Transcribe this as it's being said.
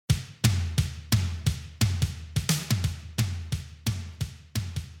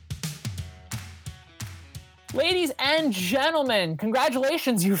Ladies and gentlemen,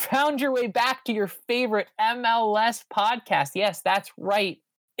 congratulations. You found your way back to your favorite MLS podcast. Yes, that's right.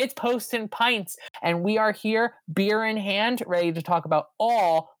 It's Posts and Pints, and we are here, beer in hand, ready to talk about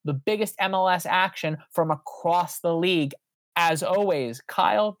all the biggest MLS action from across the league. As always,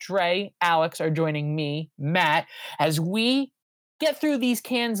 Kyle, Dre, Alex are joining me, Matt, as we get through these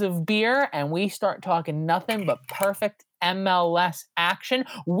cans of beer and we start talking nothing but perfect MLS action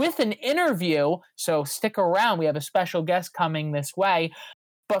with an interview. So stick around. We have a special guest coming this way.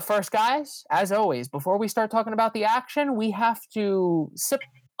 But first, guys, as always, before we start talking about the action, we have to sip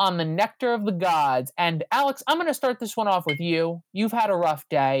on the nectar of the gods. And Alex, I'm going to start this one off with you. You've had a rough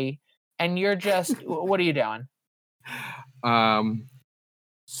day, and you're just, what are you doing?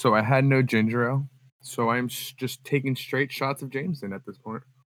 So I had no ginger ale, so I'm just taking straight shots of Jameson at this point.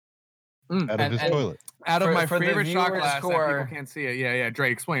 Out of his toilet. Out of my for the favorite shot viewers glass who that are- people can't see it. Yeah.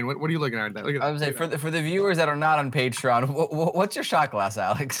 Dre, explain. What are you looking at? Look at I was that. saying for the viewers that are not on Patreon, what's your shot glass,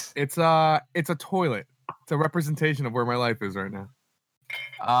 Alex? It's a toilet. It's a representation of where my life is right now.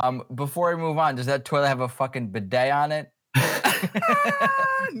 Before we move on, does that toilet have a fucking bidet on it?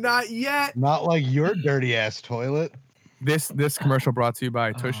 Not yet. Not like your dirty ass toilet. This commercial brought to you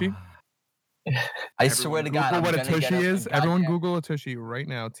by Tushy. I swear to God, Google I'm what a gonna get Tushy is. Everyone goddamn- Google a Tushy right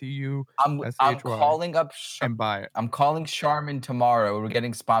now. I'm TUSHY calling up. and buy it. I'm calling Charmin tomorrow. We're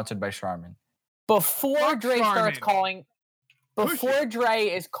getting sponsored by Charmin. Before Fuck Dre starts Charmin. calling, before Dre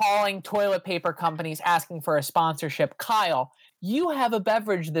is calling toilet paper companies asking for a sponsorship, Kyle, you have a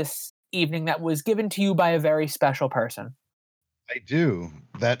beverage this evening that was given to you by a very special person. I do.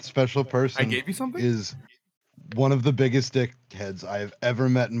 That special person I gave you something? is one of the biggest dickheads I've ever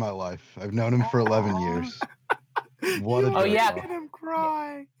met in my life. I've known him for 11 years. What a Oh, jerk yeah. off. Look at him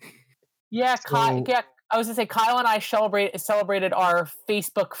cry. Yeah, So- I was gonna say Kyle and I celebrated our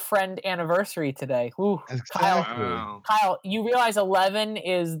Facebook friend anniversary today. Ooh, Exactly. Kyle, you realize 11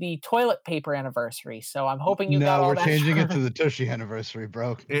 is the toilet paper anniversary, so I'm hoping you got No, all we're that. changing it to the Tushy anniversary,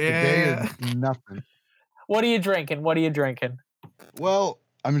 bro. The day Yeah. is nothing. What are you drinking? Well,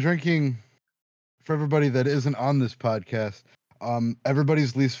 I'm drinking, for everybody that isn't on this podcast,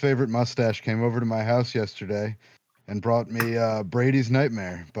 everybody's least favorite mustache came over to my house yesterday and brought me Brady's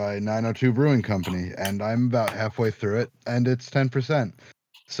Nightmare by 902 Brewing Company, and I'm about halfway through it, and it's 10%.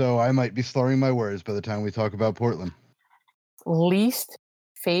 So I might be slurring my words by the time we talk about Portland. Least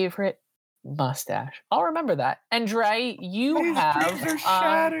favorite mustache. I'll remember that. And Dre, you His have. dreams are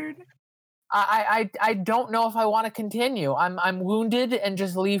shattered. I don't know if I want to continue. I'm wounded, and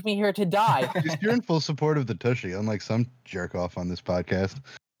just leave me here to die. Just you're in full support of the Tushy, unlike some jerk off on this podcast.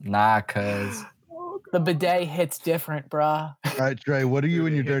 Nah, cuz. The bidet hits different, bruh. All right, Dre, what are you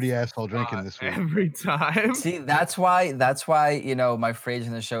and your Dude, dirty it's asshole drinking this week? Every time. See, that's why my phrase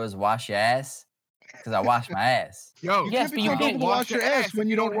in the show is wash your ass, because I wash my ass. Yo, Yes, but you typically can't don't wash your ass when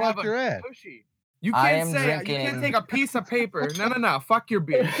you don't have wash a your ass. Tushy. You I can't am say you drinking- can't take a piece of paper. No. Fuck your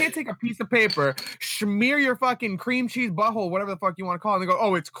beer. You can't take a piece of paper, smear your fucking cream cheese butthole, whatever the fuck you want to call it, and they go,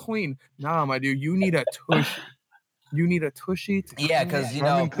 "Oh, it's clean." Nah, my dude, you need a Tushy. You need a Tushy. To Yeah, clean because it. you know,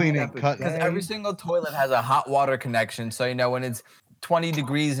 Roman cleaning, cut because every single toilet has a hot water connection. So when it's 20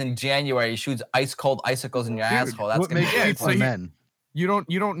 degrees in January, it shoots ice cold icicles in your Dude, asshole. That's What gonna makes be yeah, people so you- men? You don't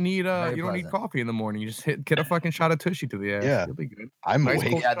need Very you don't need pleasant. coffee in the morning. You just get a fucking shot of Tushy to the ass. Yeah. You'll be good. I'm Nice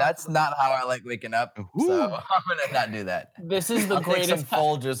awake. cold- Yeah, that's not how I like waking up. Ooh. So I'm gonna not do that. This is the I'll take some greatest.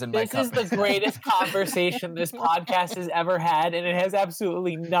 Folgers in my This cup. is the greatest conversation this podcast has ever had, and it has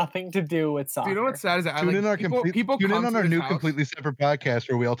absolutely nothing to do with soccer. Do you know what's sad is that Tune in people tune come in on to our this new house, completely separate podcast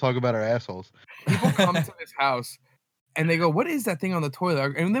where we all talk about our assholes. People come to this house and they go, "What is that thing on the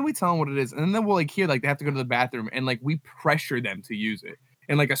toilet?" And then we tell them what it is, and then we'll hear they have to go to the bathroom, and we pressure them to use it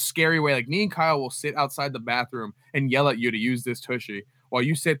in a scary way. Like me and Kyle will sit outside the bathroom and yell at you to use this Tushy while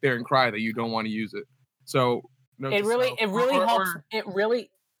you sit there and cry that you don't want to use it. So It really helps.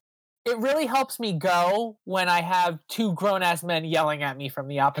 It really helps me go when I have two grown ass men yelling at me from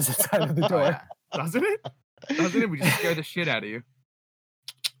the opposite side of the Oh, door. yeah. Doesn't it? Doesn't it? We just scare the shit out of you.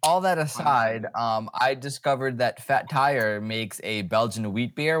 All that aside, I discovered that Fat Tire makes a Belgian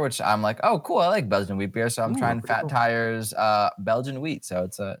wheat beer, which I'm like, oh, cool. I like Belgian wheat beer. So I'm Ooh, trying pretty Fat cool. Tire's Belgian wheat. So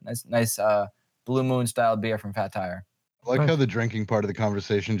it's a nice Blue Moon style beer from Fat Tire. I like Nice. how the drinking part of the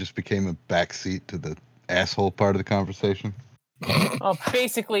conversation just became a backseat to the asshole part of the conversation. Well,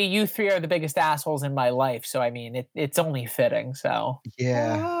 basically, you three are the biggest assholes in my life, so I mean, it's only fitting. So,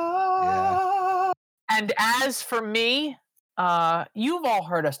 Yeah. and as for me, you've all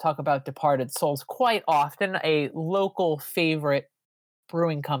heard us talk about Departed Souls quite often, a local favorite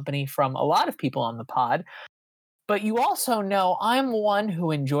brewing company from a lot of people on the pod. But you also know I'm one who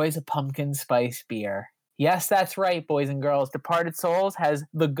enjoys a pumpkin spice beer. Yes, that's right, boys and girls. Departed Souls has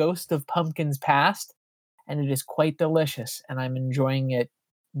the ghost of pumpkins past, and it is quite delicious, and I'm enjoying it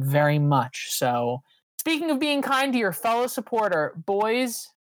very much. So, speaking of being kind to your fellow supporter, boys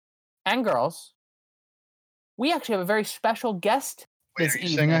and girls, we actually have a very special guest Wait, this are you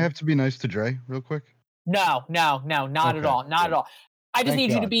evening. saying I have to be nice to Dre real quick? No, not at Okay, all. Not good. at all. I just Thank need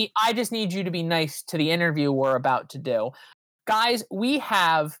you to God. be nice to the interview we're about to do. Guys, we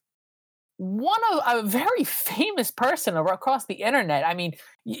have a very famous person across the internet. I mean,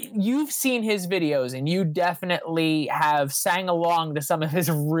 you've seen his videos and you definitely have sang along to some of his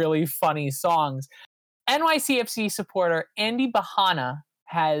really funny songs. NYCFC supporter Andy Bahana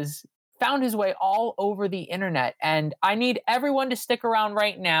has found his way all over the internet, and I need everyone to stick around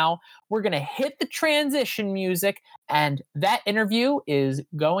right now. We're going to hit the transition music, and that interview is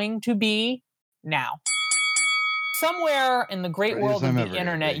going to be now. Somewhere in the great Ready as world of I'm the ever gonna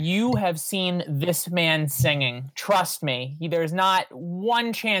internet, be. you have seen this man singing. Trust me, there's not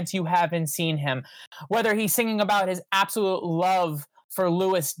one chance you haven't seen him. Whether he's singing about his absolute love for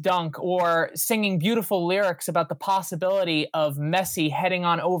Lewis Dunk or singing beautiful lyrics about the possibility of Messi heading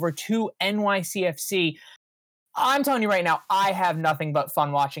on over to NYCFC. I'm telling you right now, I have nothing but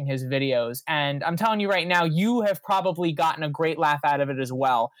fun watching his videos. And I'm telling you right now, you have probably gotten a great laugh out of it as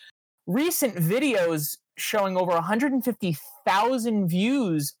well. Recent videos showing over 150,000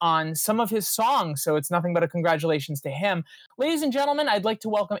 views on some of his songs, so it's nothing but a congratulations to him. Ladies and gentlemen, I'd like to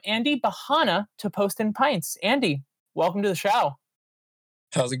welcome Andy Bahana to Post and Pints. Andy, welcome to the show.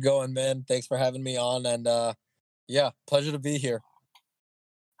 How's it going, man? Thanks for having me on, and yeah, pleasure to be here.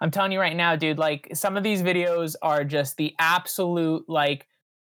 I'm telling you right now, dude, like some of these videos are just the absolute, like,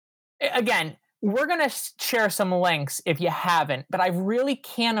 again, we're going to share some links if you haven't, but I really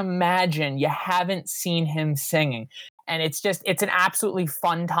can't imagine you haven't seen him singing. And it's an absolutely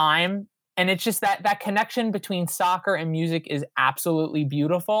fun time. And it's just that connection between soccer and music is absolutely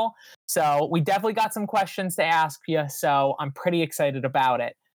beautiful. So we definitely got some questions to ask you. So I'm pretty excited about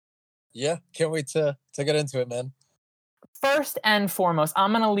it. Yeah, can't wait to get into it, man. First and foremost,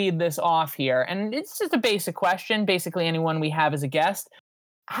 I'm going to lead this off here. And it's just a basic question. Basically, anyone we have as a guest.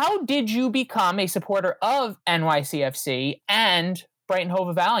 How did you become a supporter of NYCFC and Brighton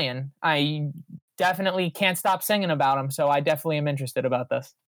Hove Albion? I definitely can't stop singing about them, so I definitely am interested about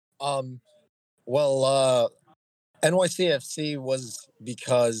this. Well, NYCFC was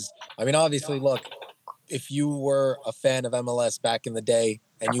because, I mean, obviously, look, if you were a fan of MLS back in the day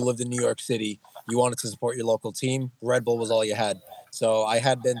and you lived in New York City, you wanted to support your local team, Red Bull was all you had. So I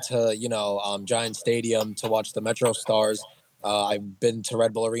had been to, Giant Stadium to watch the Metro Stars. I've been to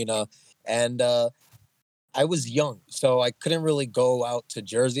Red Bull Arena, and I was young, so I couldn't really go out to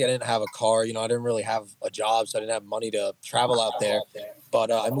Jersey. I didn't have a car, I didn't really have a job, so I didn't have money to travel out there.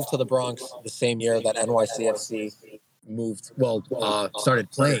 But I moved to the Bronx the same year that NYCFC started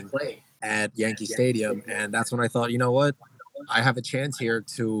playing at Yankee Stadium, and that's when I thought, you know what, I have a chance here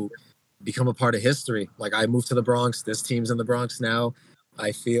to become a part of history. Like, I moved to the Bronx. This team's in the Bronx now.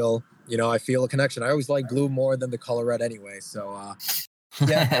 I feel a connection. I always like blue more than the color red anyway. So,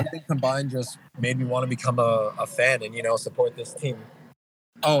 yeah, everything combined just made me want to become a fan and, support this team.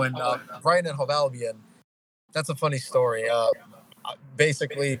 Oh, and Brighton and Hove Albion, that's a funny story.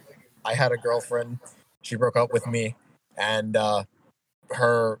 Basically, I had a girlfriend. She broke up with me, and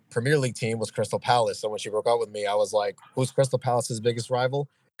her Premier League team was Crystal Palace. So when she broke up with me, I was like, who's Crystal Palace's biggest rival?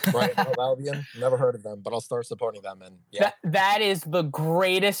 Brighton and Hove Albion. Never heard of them, but I'll start supporting them. And yeah, that is the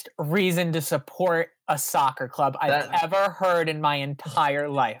greatest reason to support a soccer club I've ever heard in my entire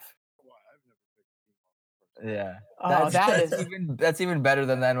life. Yeah. Oh, that's even better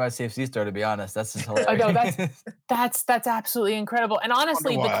than the NYCFC story, to be honest. That's just hilarious. I know that's absolutely incredible. And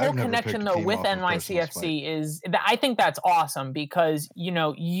honestly, the whole connection though with NYCFC is I think that's awesome because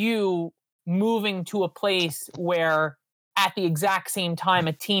you moving to a place where at the exact same time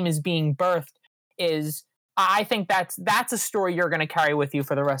a team is being birthed is, I think that's a story you're going to carry with you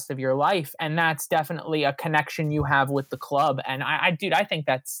for the rest of your life, and that's definitely a connection you have with the club. And I think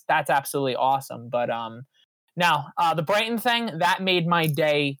that's absolutely awesome. But now the Brighton thing that made my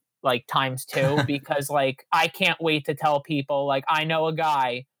day like ×2 because like I can't wait to tell people like I know a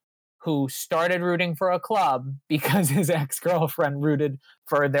guy who started rooting for a club because his ex-girlfriend rooted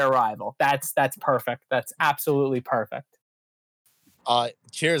for their rival. That's perfect. That's absolutely perfect.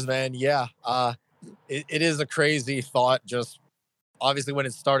 Cheers, man. Yeah. It is a crazy thought. Just obviously when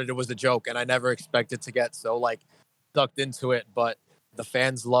it started, it was a joke and I never expected to get so like sucked into it, but the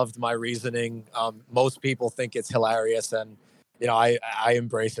fans loved my reasoning. Most people think it's hilarious and, I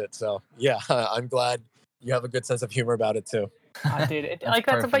embrace it. So yeah, I'm glad you have a good sense of humor about it too. Dude, That's that's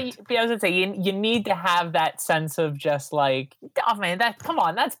but perfect. I was gonna say you need to have that sense of just like, oh man, come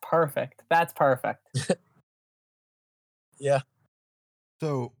on, that's perfect. That's perfect. Yeah.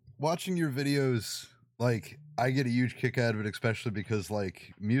 So watching your videos, like I get a huge kick out of it, especially because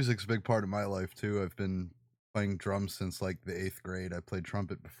like music's a big part of my life too. I've been playing drums since like the 8th grade. I played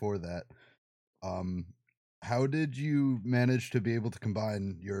trumpet before that. How did you manage to be able to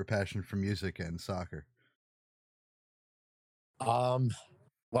combine your passion for music and soccer? Wow,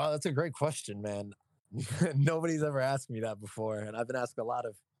 that's a great question, man. Nobody's ever asked me that before, and I've been asked a lot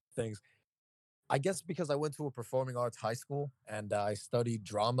of things. I guess because I went to a performing arts high school and I studied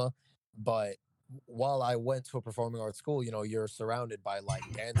drama, but while I went to a performing arts school, you're surrounded by like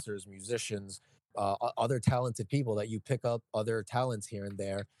dancers, musicians, other talented people that you pick up other talents here and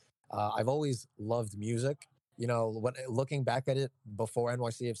there. I've always loved music. When looking back at it before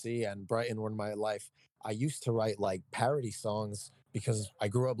NYCFC and Brighton were in my life, I used to write like parody songs because I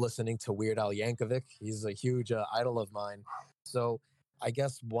grew up listening to Weird Al Yankovic. He's a huge idol of mine. So I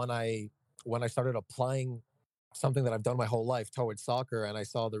guess when I started applying something that I've done my whole life towards soccer and I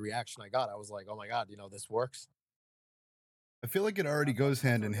saw the reaction I got, I was like, oh my God, this works. I feel like it already goes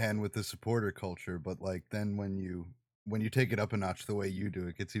hand in hand with the supporter culture, but like then when you take it up a notch the way you do,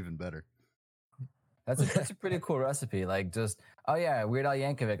 it gets even better. That's a pretty cool recipe. Like just, oh yeah, Weird Al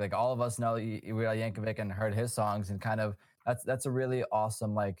Yankovic. Like all of us know Weird Al Yankovic and heard his songs, and kind of that's a really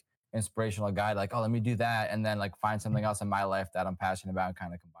awesome like inspirational guide. Like, oh, let me do that, and then like find something else in my life that I'm passionate about, and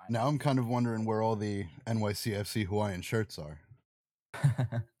kind of combine. Now I'm kind of wondering where all the NYCFC Hawaiian shirts are.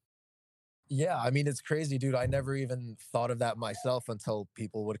 Yeah, I mean, it's crazy, dude. I never even thought of that myself until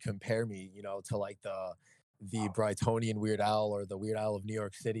people would compare me, to like the Brightonian Weird Al or the Weird Al of New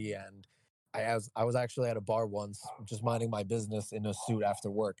York City. And I was actually at a bar once, just minding my business in a suit after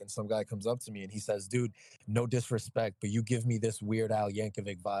work, and some guy comes up to me and he says, "Dude, no disrespect, but you give me this Weird Al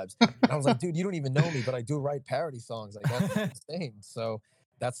Yankovic vibes." And I was like, "Dude, you don't even know me, but I do write parody songs. Like that's insane." So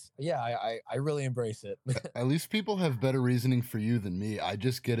I really embrace it. At least people have better reasoning for you than me. I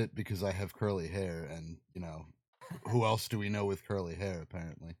just get it because I have curly hair, and who else do we know with curly hair?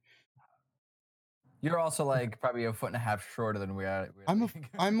 Apparently, You're also like probably a foot and a half shorter than we are.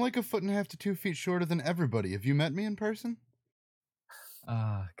 I'm like a foot and a half to 2 feet shorter than everybody. Have you met me in person?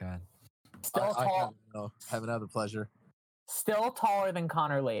 Oh God. Still tall. Haven't had the pleasure. Still taller than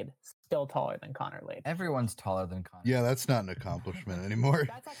Connor Lade. Still taller than Connor Lade. Everyone's taller than Connor. Yeah, that's not an accomplishment anymore.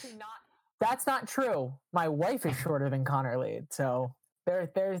 That's actually not. That's not true. My wife is shorter than Connor Lade. So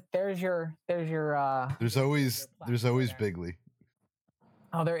there's your. There's always Bigley.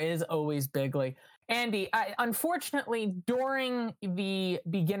 Oh, there is always Bigley. Andy, unfortunately, during the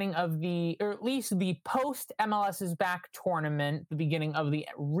beginning of or at least the post MLS is Back tournament, the beginning of the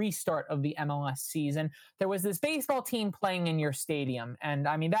restart of the MLS season, there was this baseball team playing in your stadium. And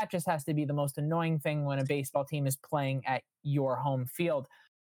I mean, that just has to be the most annoying thing when a baseball team is playing at your home field.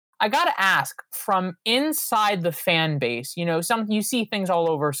 I got to ask, from inside the fan base, you see things all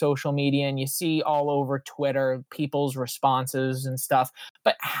over social media and you see all over Twitter, people's responses and stuff.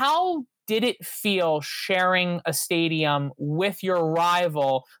 But how did it feel sharing a stadium with your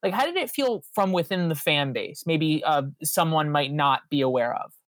rival? Like, how did it feel from within the fan base? Maybe someone might not be aware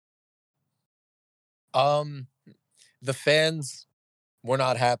of. The fans were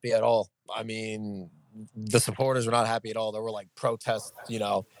not happy at all. I mean, the supporters were not happy at all. There were like protests,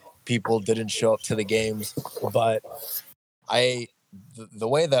 people didn't show up to the games, but the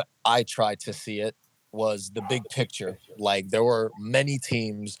way that I tried to see it was the big picture. Like there were many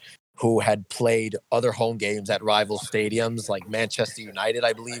teams who had played other home games at rival stadiums, like Manchester United,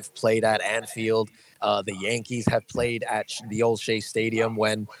 I believe, played at Anfield. The Yankees have played at the old Shea Stadium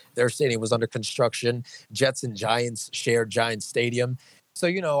when their stadium was under construction. Jets and Giants shared Giants Stadium. So,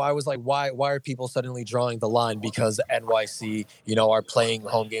 I was like, why are people suddenly drawing the line because NYC, are playing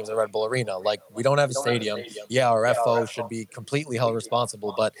home games at Red Bull Arena? Like, we don't have a stadium. Yeah, our FO should be completely held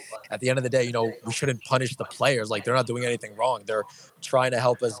responsible. But at the end of the day, we shouldn't punish the players. Like, they're not doing anything wrong. They're trying to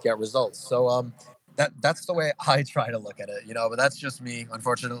help us get results. So that's the way I try to look at it, but that's just me.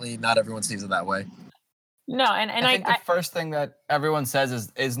 Unfortunately, not everyone sees it that way. No, and I think the first thing that everyone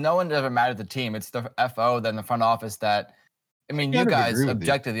says is no one ever mad at the team. It's the FO, then the front office that, I mean, you guys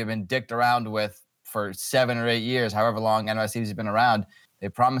objectively have been dicked around with for 7 or 8 years, however long NYCFC has been around. They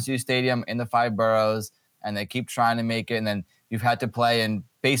promise you a stadium in the 5 boroughs, and they keep trying to make it. And then you've had to play in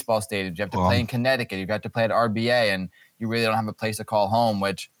baseball stadiums. You have to play in Connecticut. You've got to play at RBA, and you really don't have a place to call home,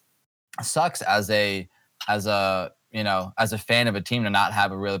 which sucks as a fan of a team to not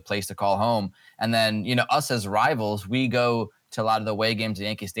have a real place to call home. And then, us as rivals, we go to a lot of the away games at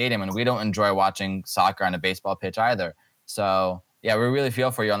Yankee Stadium, and we don't enjoy watching soccer on a baseball pitch either. So yeah, we really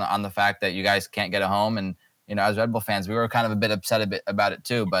feel for you on the fact that you guys can't get a home. And as Red Bull fans, we were kind of a bit upset about it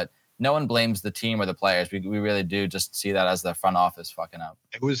too. But no one blames the team or the players. We really do just see that as the front office fucking up.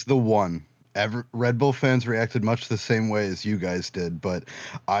 It was the one. Red Bull fans reacted much the same way as you guys did, but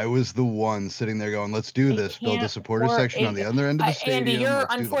I was the one sitting there going, "Let's do this. Build a supporter section on the other end of the stadium."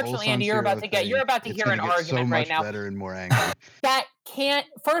 Andy, you're about to hear an argument right now. Better and more angry. That can't.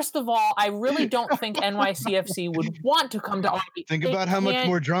 First of all, I really don't think NYCFC would want to come to Arby. Think about how much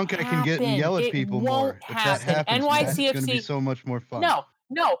more drunk I can get and yell at people more. If that happens, it's going to be so much more fun.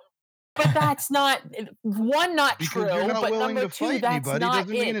 No. But that's not not because true. You're not but willing number to two, fight that's anybody not doesn't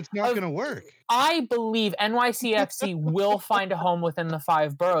mean it's not going to work. I believe NYCFC will find a home within the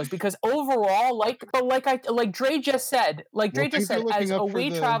 5 boroughs because overall, like Dre just said, as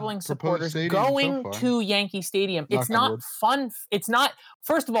away traveling supporters going to Yankee Stadium, it's not fun. It's not.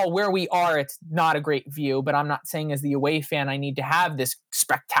 First of all, where we are, it's not a great view. But I'm not saying as the away fan, I need to have this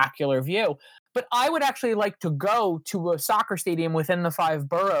spectacular view. But I would actually like to go to a soccer stadium within the 5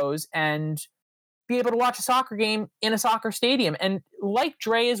 boroughs and be able to watch a soccer game in a soccer stadium. And like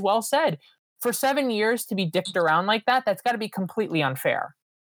Dre as well said, for 7 years to be dicked around like that, that's got to be completely unfair.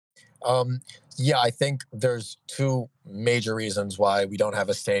 Yeah, I think there's 2 major reasons why we don't have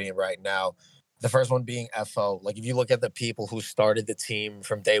a stadium right now. The first one being FO. Like, if you look at the people who started the team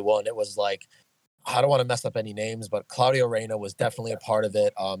from day one, it was like, I don't want to mess up any names, but Claudio Reyna was definitely a part of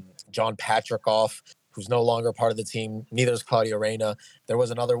it. John Patrickoff, who's no longer a part of the team. Neither is Claudio Reyna. There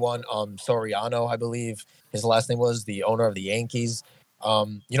was another one, Soriano, I believe his last name was, the owner of the Yankees.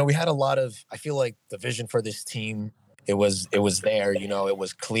 We had a lot of, I feel like the vision for this team, it was there, it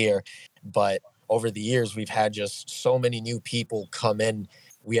was clear. But over the years, we've had just so many new people come in.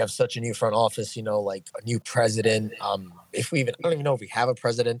 We have such a new front office, like a new president. I don't even know if we have a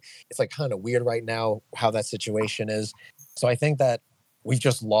president. It's like kind of weird right now how that situation is. So I think that we've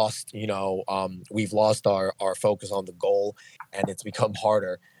just lost, we've lost our focus on the goal, and it's become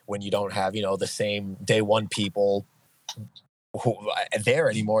harder when you don't have, the same day one people who are there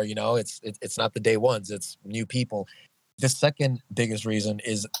anymore. It's not the day ones, it's new people. The second biggest reason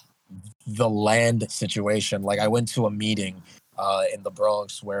is the land situation. Like, I went to a meeting in the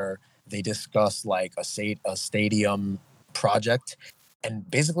Bronx where they discussed like a stadium project, and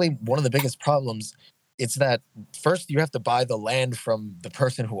basically one of the biggest problems, it's that first you have to buy the land from the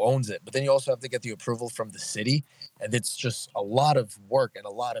person who owns it, but then you also have to get the approval from the city, and it's just a lot of work and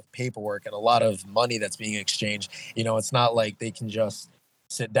a lot of paperwork and a lot of money that's being exchanged. It's not like they can just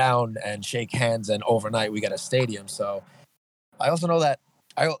sit down and shake hands and overnight we get a stadium. So I also know that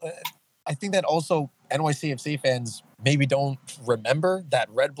I think that also NYCFC fans maybe don't remember that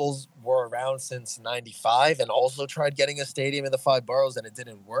Red Bulls were around since 95 and also tried getting a stadium in the 5 boroughs and it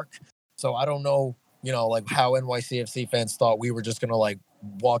didn't work. So I don't know, like how NYCFC fans thought we were just going to like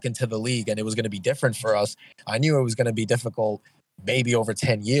walk into the league and it was going to be different for us. I knew it was going to be difficult maybe over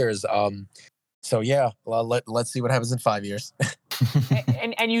 10 years. So yeah, well, let's see what happens in 5 years.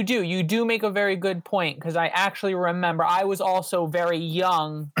 and you do make a very good point, because I actually remember I was also very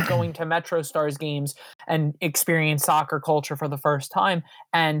young going to Metro Stars games and experienced soccer culture for the first time.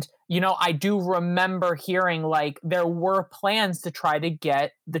 And, I do remember hearing like there were plans to try to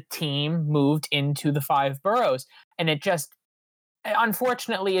get the team moved into the 5 boroughs. And it just,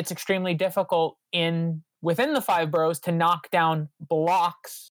 unfortunately, it's extremely difficult within the 5 boroughs to knock down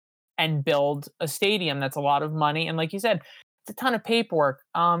blocks and build a stadium. That's a lot of money. And like you said, it's a ton of paperwork.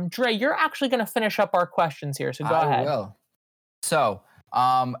 Dre, you're actually going to finish up our questions here, so go ahead. I will. So,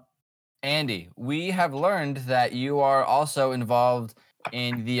 Andy, we have learned that you are also involved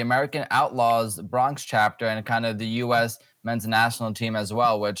in the American Outlaws Bronx chapter and kind of the U.S. men's national team as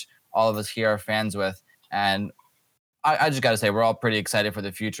well, which all of us here are fans with. And I just got to say, we're all pretty excited for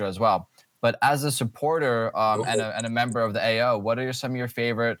the future as well. But as a supporter and a member of the AO, what are some of your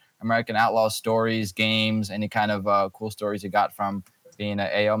favorite American Outlaw stories, games, any kind of cool stories you got from being an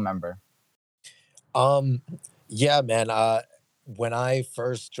AO member? Yeah, man. When I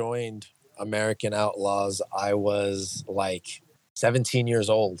first joined American Outlaws, I was like 17 years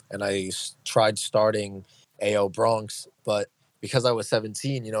old, and I tried starting AO Bronx. But because I was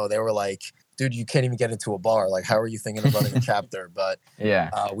 17, they were like, dude, you can't even get into a bar. Like, how are you thinking of running a chapter? But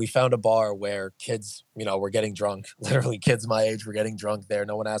yeah, we found a bar where kids, were getting drunk. Literally, kids my age were getting drunk there.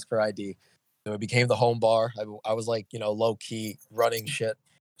 No one asked for ID. So it became the home bar. I was like, low key running shit.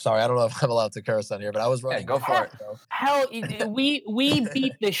 Sorry, I don't know if I'm allowed to curse on here, but I was running. Yeah, go for it. Hell, we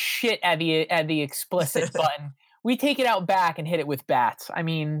beat the shit at the explicit button. We take it out back and hit it with bats. I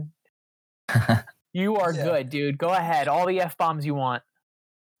mean, you are good, dude. Go ahead. All the F-bombs you want.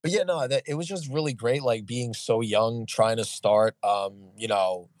 But yeah, no, it was just really great, like being so young, trying to start, a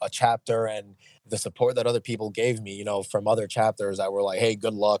chapter, and the support that other people gave me, from other chapters that were like, "Hey,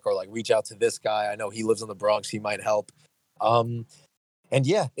 good luck," or like, "Reach out to this guy. I know he lives in the Bronx. He might help." Um, and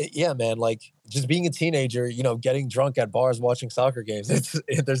yeah, man, like just being a teenager, getting drunk at bars watching soccer games.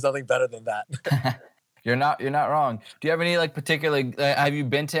 There's nothing better than that. You're not wrong. Do you have any like particular? Have you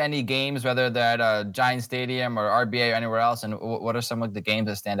been to any games, whether they're at Giant Stadium or RBA or anywhere else? And what are some of the games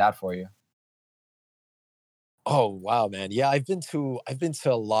that stand out for you? Oh wow, man. Yeah, I've been to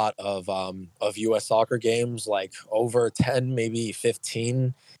a lot of US soccer games, like over 10, maybe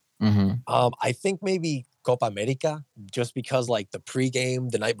 15. Mm-hmm. I think maybe Copa America, just because like the pregame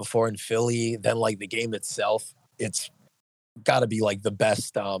the night before in Philly, then like the game itself, it's gotta be like the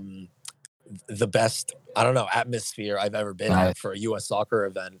best, I don't know, atmosphere I've ever been at for a US soccer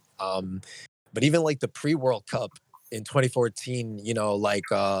event. But even like the pre-World Cup in 2014,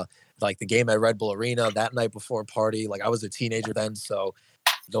 like the game at Red Bull Arena that night before party, like I was a teenager then, so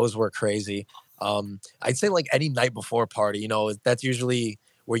those were crazy. I'd say like any night before party, that's usually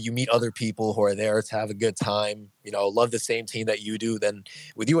where you meet other people who are there to have a good time, love the same team that you do. Then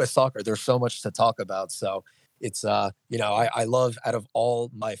with US soccer, there's so much to talk about. So it's, I love, out of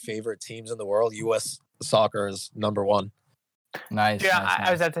all my favorite teams in the world, US soccer is number one. Nice. Yeah, nice.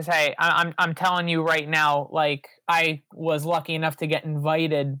 I was about to say, I'm telling you right now, like I was lucky enough to get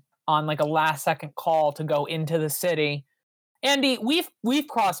invited on like a last second call to go into the city. Andy, we've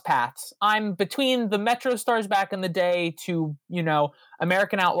crossed paths. I'm between the Metro Stars back in the day to,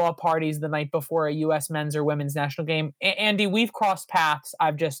 American Outlaw parties the night before a U.S. men's or women's national game. Andy, we've crossed paths.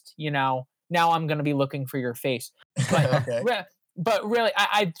 I've just, now I'm going to be looking for your face. But, Okay. but really,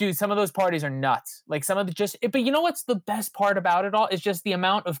 I do. Some of those parties are nuts. Like some of the but you know what's the best part about it all is just the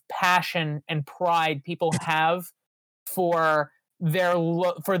amount of passion and pride people have for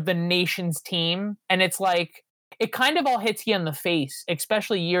for the nation's team. And it's like, it kind of all hits you in the face,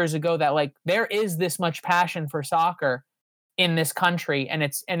 especially years ago, that like there is this much passion for soccer in this country, and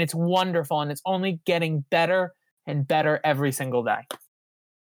it's wonderful, and it's only getting better and better every single day.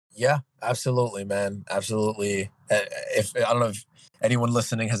 Yeah, absolutely, man. Absolutely. If I don't know if anyone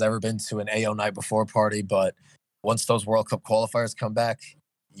listening has ever been to an AO night before party, but once those World Cup qualifiers come back,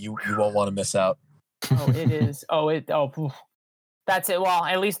 you won't want to miss out. Oh, it is. That's it. Well,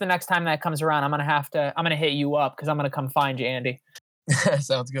 at least the next time that comes around, I'm gonna hit you up because I'm gonna come find you, Andy.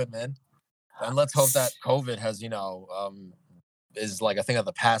 Sounds good, man. And let's hope that COVID has, is like a thing of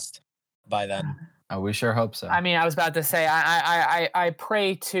the past by then. Oh, we sure hope so. I mean, I was about to say, I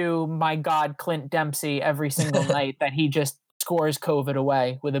pray to my God, Clint Dempsey, every single night that he just scores COVID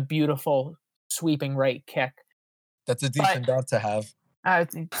away with a beautiful sweeping right kick. That's a decent dog to have. I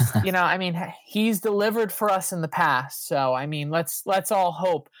mean, he's delivered for us in the past. So, I mean, let's all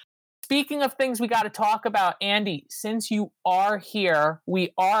hope. Speaking of things we got to talk about, Andy, since you are here,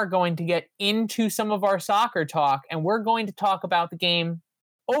 we are going to get into some of our soccer talk, and we're going to talk about the game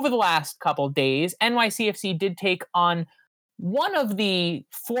over the last couple of days. NYCFC did take on one of the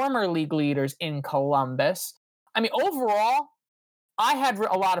former league leaders in Columbus. I mean, overall, I had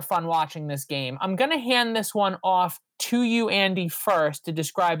a lot of fun watching this game. I'm going to hand this one off to you, Andy, first to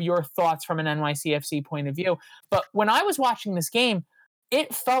describe your thoughts from an NYCFC point of view. But when I was watching this game,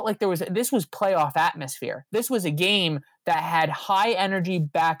 it felt like this was playoff atmosphere. This was a game that had high energy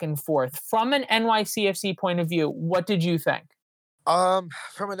back and forth. From an NYCFC point of view, what did you think? From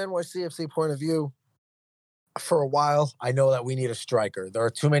an NYCFC point of view, for a while, I know that we need a striker. There are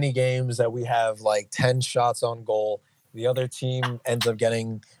too many games that we have like 10 shots on goal. The other team ends up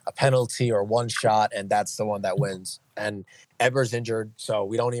getting a penalty or one shot, and that's the one that wins. And Eber's injured, so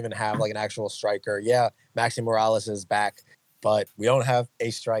we don't even have like an actual striker. Yeah, Maxi Morales is back, but we don't have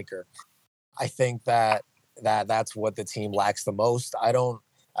a striker. I think that's what the team lacks the most. I know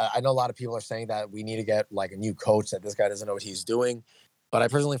a lot of people are saying that we need to get like a new coach, that this guy doesn't know what he's doing. But I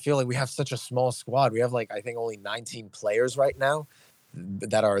personally feel like we have such a small squad. We have like, I think only 19 players right now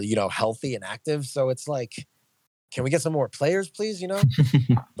that are, healthy and active. So it's like, can we get some more players, please?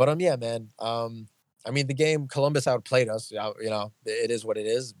 But yeah, man. I mean, the game, Columbus outplayed us. It is what it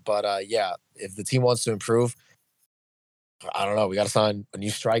is. But yeah, if the team wants to improve, I don't know. We got to sign a new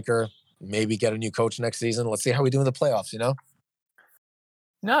striker, maybe get a new coach next season. Let's see how we do in the playoffs.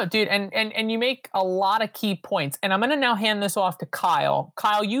 No, dude, and you make a lot of key points. And I'm going to now hand this off to Kyle.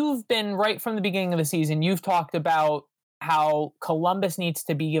 Kyle, you've been right from the beginning of the season. You've talked about how Columbus needs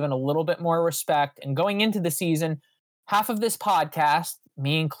to be given a little bit more respect. And going into the season, half of this podcast,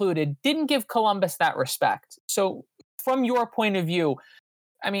 me included, didn't give Columbus that respect. So from your point of view,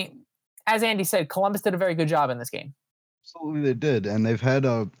 I mean, as Andy said, Columbus did a very good job in this game. Absolutely, they did, and they've had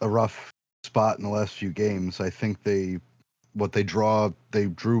a rough spot in the last few games. I think they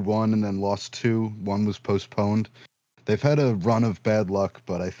drew one and then lost two. One was postponed. They've had a run of bad luck,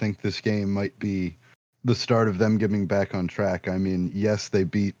 but I think this game might be the start of them getting back on track. I mean, yes, they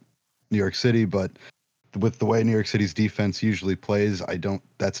beat New York City, but with the way New York City's defense usually plays,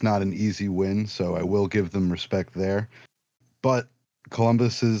 that's not an easy win, so I will give them respect there. But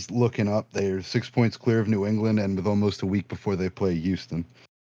Columbus is looking up. They're 6 points clear of New England, and with almost a week before they play Houston.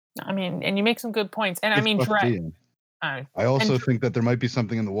 I mean, and you make some good points. And It's I mean, I also think that there might be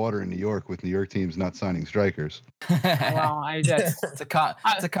something in the water in New York with New York teams not signing strikers. Well, it's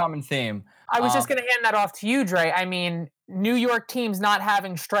a common theme. I was just going to hand that off to you, Dre. I mean, New York teams not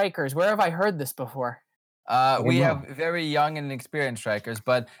having strikers. Where have I heard this before? We have very young and inexperienced strikers,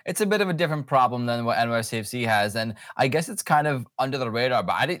 but it's a bit of a different problem than what NYCFC has. And I guess it's kind of under the radar,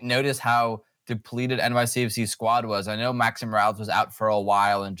 but I didn't notice how depleted NYCFC squad was. I know Maxi Morales was out for a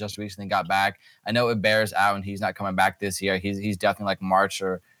while and just recently got back. I know Hebert's out and he's not coming back this year. He's definitely like March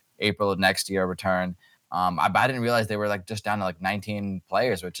or April of next year return. I didn't realize they were like just down to like 19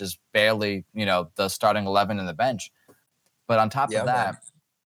 players, which is barely, the starting 11 and the bench. But on top of that,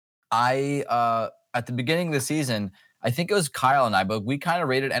 at the beginning of the season, I think it was Kyle and I, but we kind of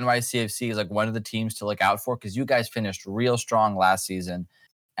rated NYCFC as like one of the teams to look out for because you guys finished real strong last season.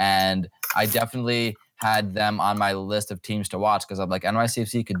 And I definitely had them on my list of teams to watch because I'm like,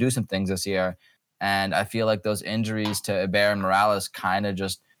 NYCFC could do some things this year. And I feel like those injuries to Hebert and Morales kind of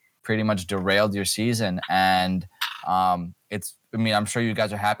just pretty much derailed your season. And I'm sure you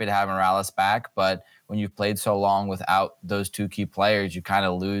guys are happy to have Morales back, but when you've played so long without those two key players, you kind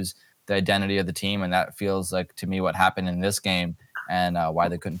of lose the identity of the team, and that feels like to me what happened in this game and why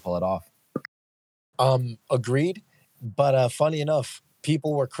they couldn't pull it off. Agreed, but funny enough,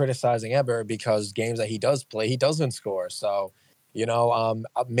 people were criticizing Hebert because games that he does play, he doesn't score. So,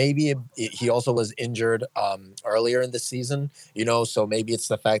 maybe he also was injured earlier in the season, so maybe it's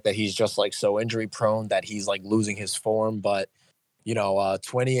the fact that he's just like so injury prone that he's like losing his form. But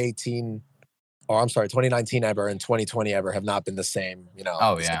 2019 Hebert and 2020 Hebert have not been the same,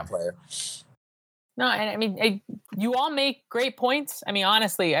 same player. No, and I mean, you all make great points. I mean,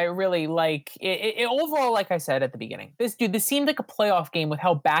 honestly, I really like it. Overall, like I said at the beginning, this seemed like a playoff game with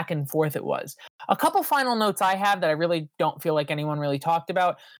how back and forth it was. A couple final notes I have that I really don't feel like anyone really talked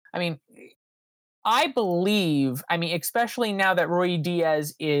about. I mean, especially now that Rui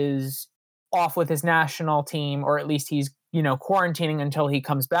Diaz is off with his national team, or at least he's, quarantining until he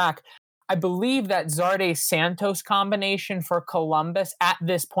comes back. I believe that Zardes Santos combination for Columbus at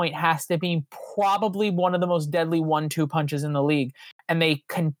this point has to be probably one of the most deadly 1-2 punches in the league. And they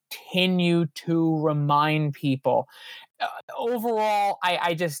continue to remind people. Overall,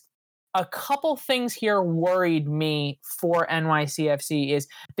 I just, a couple things here worried me for NYCFC is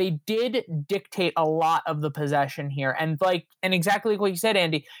they did dictate a lot of the possession here. And exactly like what you said,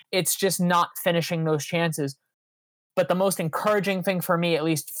 Andy, it's just not finishing those chances. But the most encouraging thing for me, at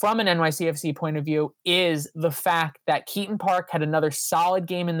least from an NYCFC point of view, is the fact that Keaton Park had another solid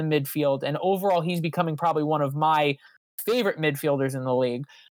game in the midfield. And overall, he's becoming probably one of my favorite midfielders in the league.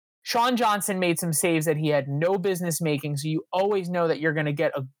 Sean Johnson made some saves that he had no business making. So you always know that you're going to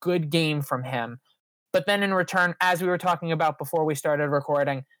get a good game from him. But then in return, as we were talking about before we started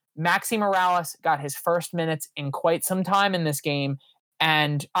recording, Maxi Morales got his first minutes in quite some time in this game.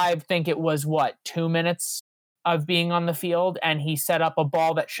 And I think it was 2 minutes of being on the field, and he set up a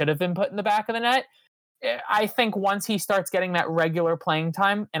ball that should have been put in the back of the net. I think once he starts getting that regular playing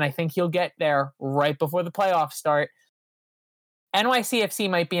time, and I think he'll get there right before the playoffs start,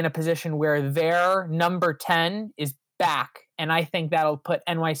 NYCFC might be in a position where their number 10 is back, and I think that'll put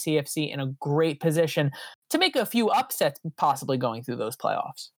NYCFC in a great position to make a few upsets possibly going through those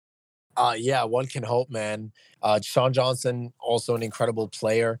playoffs. Yeah, one can hope, man. Sean Johnson, also an incredible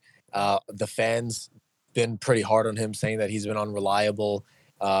player. The fans been pretty hard on him, saying that he's been unreliable,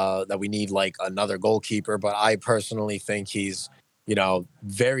 that we need like another goalkeeper. But I personally think he's,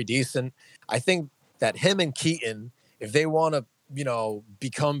 very decent. I think that him and Keaton, if they want to,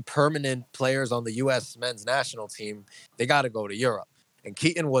 become permanent players on the U.S. men's national team, they got to go to Europe. And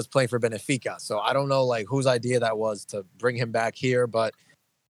Keaton was playing for Benfica. So I don't know like whose idea that was to bring him back here. But,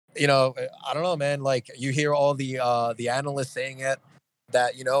 I don't know, man. Like you hear all the analysts saying it,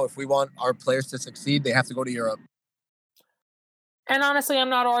 that, if we want our players to succeed, they have to go to Europe. And honestly, I'm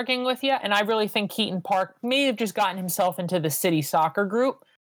not arguing with you. And I really think Keaton Park may have just gotten himself into the city soccer group.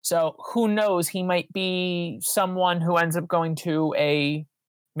 So who knows? He might be someone who ends up going to a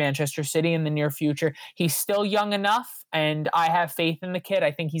Manchester City in the near future. He's still young enough, and I have faith in the kid.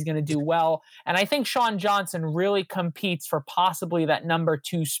 I think he's going to do well. And I think Sean Johnson really competes for possibly that number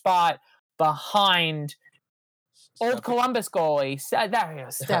 2 spot behind old Columbus goalie. There he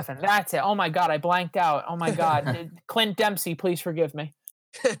is, Stefan. That's it. Oh, my God. I blanked out. Oh, my God. Clint Dempsey, please forgive me.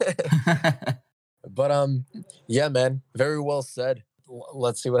 But, yeah, man, very well said.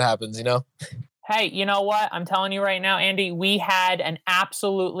 Let's see what happens, you know? Hey, you know what? I'm telling you right now, Andy, we had an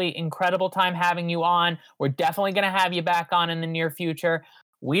absolutely incredible time having you on. We're definitely going to have you back on in the near future.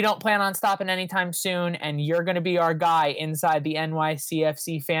 We don't plan on stopping anytime soon, and you're going to be our guy inside the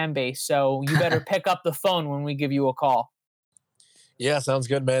NYCFC fan base. So you better pick up the phone when we give you a call. Yeah, sounds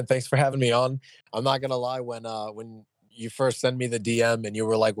good, man. Thanks for having me on. I'm not going to lie, when you first sent me the DM and you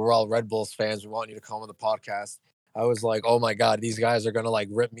were like, we're all Red Bulls fans, we want you to come on the podcast, I was like, oh my God, these guys are going to like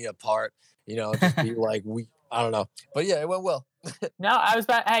rip me apart. You know, just be like, I don't know. But yeah, it went well. No, I was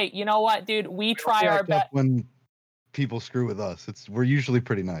about, hey, you know what, dude? We try our best. When people screw with us, we're usually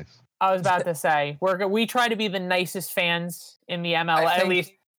pretty nice. I was about to say, we try to be the nicest fans in the ML, at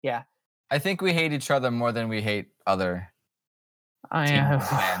least. Yeah. I think we hate each other more than we hate other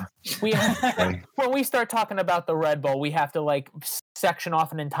fans. When we start talking about the Red Bull, we have to like section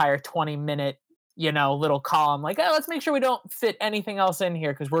off an entire 20-minute little column, like, let's make sure we don't fit anything else in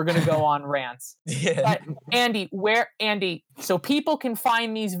here because we're going to go on rants. Yeah. But Andy, so people can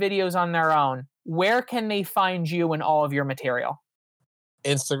find these videos on their own. Where can they find you and all of your material?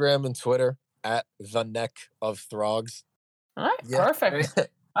 Instagram and Twitter at the Neck of Throgs. All right, perfect.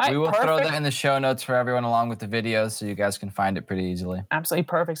 All right, we will throw that in the show notes for everyone along with the videos so you guys can find it pretty easily. Absolutely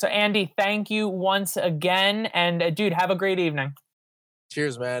perfect. So Andy, thank you once again. And dude, have a great evening.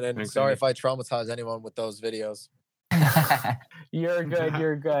 Cheers, man. And Thanks, sorry Andy. if I traumatize anyone with those videos. You're good.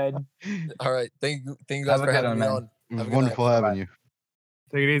 You're good. All right. Thank you guys for having me on. It was wonderful having you.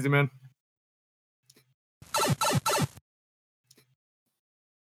 Take it easy, man.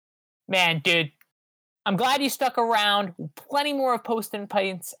 Man, dude, I'm glad you stuck around. Plenty more of Post and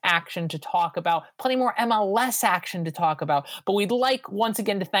Pints action to talk about. Plenty more MLS action to talk about. But we'd like, once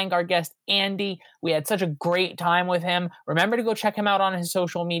again, to thank our guest, Andy. We had such a great time with him. Remember to go check him out on his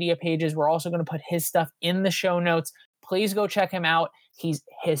social media pages. We're also going to put his stuff in the show notes. Please go check him out. He's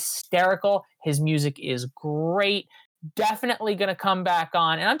hysterical. His music is great. Definitely going to come back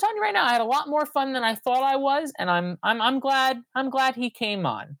on. And I'm telling you right now, I had a lot more fun than I thought I was. And I'm glad he came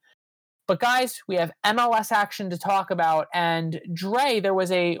on. But guys, we have MLS action to talk about. And Dre, there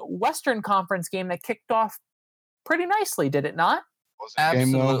was a Western Conference game that kicked off pretty nicely, did it not? Was it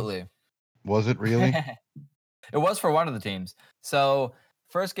Absolutely. Was it really? It was for one of the teams. So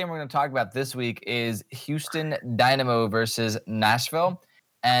first game we're going to talk about this week is Houston Dynamo versus Nashville.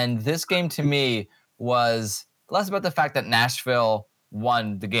 And this game to me was less about the fact that Nashville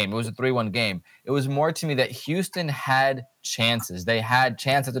won the game. It was a 3-1 game. It was more to me that Houston had chances. They had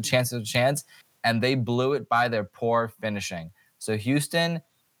chance after chance after chance, and they blew it by their poor finishing. So Houston,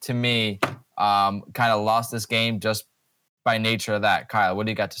 to me, kind of lost this game just by nature of that. Kyle, what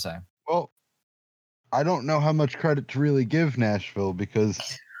do you got to say? Well, I don't know how much credit to really give Nashville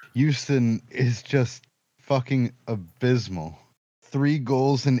because Houston is just fucking abysmal. 3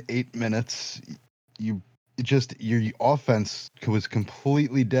 goals in 8 minutes. Your offense was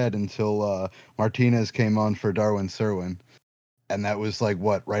completely dead until Martinez came on for Darwin Cerwin. And that was like,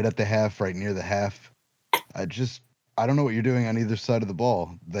 right at the half, right near the half. I don't know what you're doing on either side of the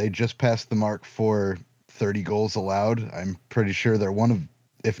ball. They just passed the mark for 30 goals allowed. I'm pretty sure they're one of,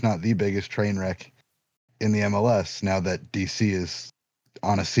 if not the biggest train wreck in the MLS now that DC is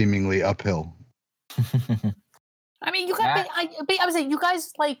on a seemingly uphill. I mean, you got. I was saying, you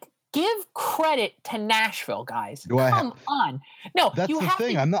guys give credit to Nashville, guys. Come on. No, that's the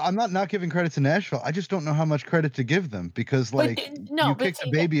thing. I'm not giving credit to Nashville. I just don't know how much credit to give them because you kicked a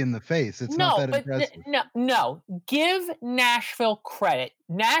baby in the face. It's not that impressive. No. Give Nashville credit.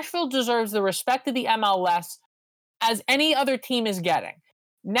 Nashville deserves the respect of the MLS as any other team is getting.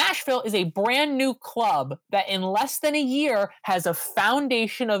 Nashville is a brand new club that in less than a year has a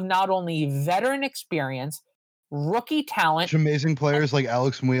foundation of not only veteran experience, rookie talent. Such amazing players like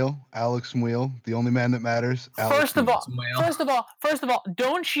Alex Muyl, the only man that matters. First of all,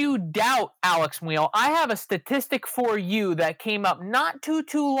 don't you doubt Alex Muyl. I have a statistic for you that came up not too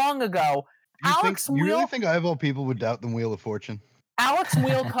long ago. You really think I of all people would doubt the Wheel of Fortune? Alex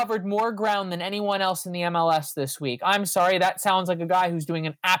Muyl covered more ground than anyone else in the MLS this week. I'm sorry, that sounds like a guy who's doing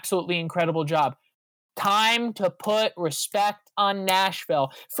an absolutely incredible job. Time to put respect on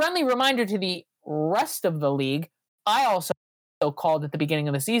Nashville. Friendly reminder to the rest of the league, I also called at the beginning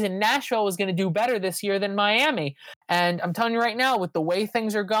of the season, Nashville was going to do better this year than Miami. And I'm telling you right now, with the way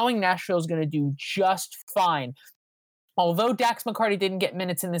things are going, Nashville is going to do just fine. Although Dax McCarty didn't get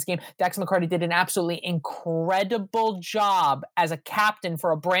minutes in this game, Dax McCarty did an absolutely incredible job as a captain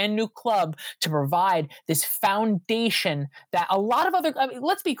for a brand new club to provide this foundation that a lot of other,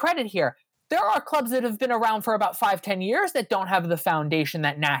 let's be credit here. There are clubs that have been around for about 5-10 years that don't have the foundation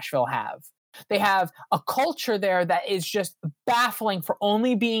that Nashville have. They have a culture there that is just baffling for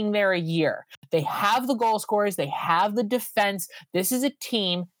only being there a year. They have the goal scorers. They have the defense. This is a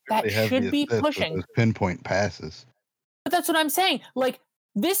team that should be pushing. Those pinpoint passes. But that's what I'm saying. Like,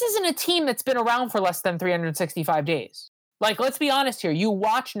 this isn't a team that's been around for less than 365 days. Like, let's be honest here. You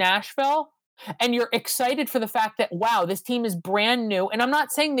watch Nashville, and you're excited for the fact that, wow, this team is brand new. And I'm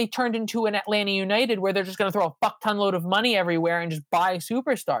not saying they turned into an Atlanta United where they're just going to throw a fuck ton load of money everywhere and just buy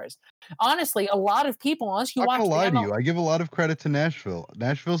superstars. Honestly, a lot of people, unless you watch... I'm not going to lie to you. I give a lot of credit to Nashville.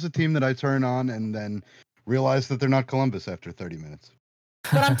 Nashville's a team that I turn on and then realize that they're not Columbus after 30 minutes.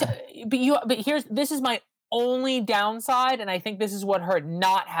 But this is my only downside, and I think this is what hurt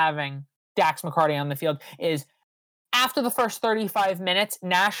not having Dax McCarty on the field, is after the first 35 minutes,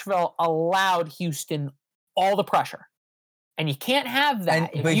 Nashville allowed Houston all the pressure. And you can't have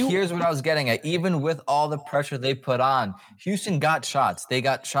that. But here's what I was getting at. Even with all the pressure they put on, Houston got shots. They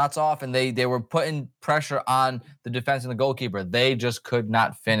got shots off, and they were putting pressure on the defense and the goalkeeper. They just could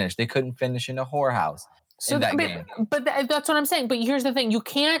not finish. They couldn't finish in a whorehouse. Game. But that's what I'm saying. But here's the thing. You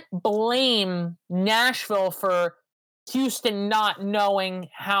can't blame Nashville for Houston not knowing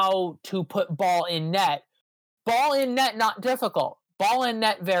how to put ball in net. Ball in net, not difficult. Ball in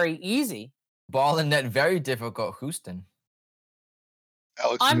net, very easy. Ball in net, very difficult. Houston.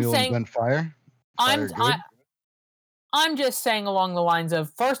 Alex Muyl been fire? I'm just saying along the lines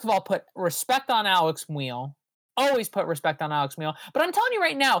of, first of all, put respect on Alex Muyl. Always put respect on Alex Muyl. But I'm telling you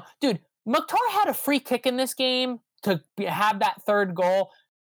right now, dude, Mukhtar had a free kick in this game to have that third goal.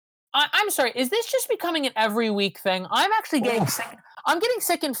 I'm sorry, is this just becoming an every week thing? I'm actually getting sick. I'm getting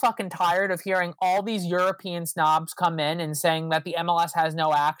sick and fucking tired of hearing all these European snobs come in and saying that the MLS has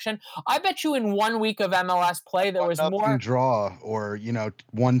no action. I bet you in 1 week of MLS play there was more draw, or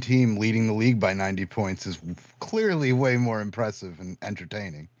one team leading the league by 90 points is clearly way more impressive and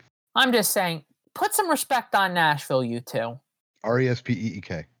entertaining. I'm just saying, put some respect on Nashville, you two.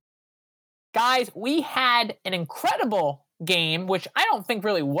 RESPEEK. Guys, we had an incredible game, which I don't think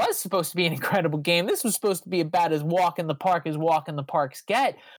really was supposed to be an incredible game. This was supposed to be about as walk in the parks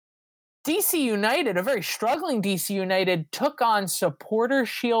get. DC United, a very struggling DC United, took on Supporter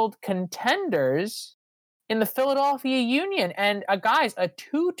Shield contenders in the Philadelphia Union. And guys, a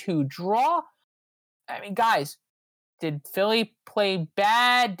 2-2 draw. I mean, guys, did Philly play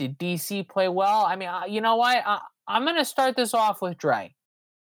bad? Did DC play well? I mean, you know what? I'm going to start this off with Dre.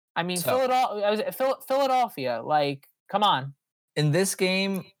 I mean, Philadelphia, like, come on. In this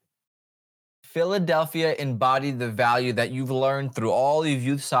game, Philadelphia embodied the value that you've learned through all of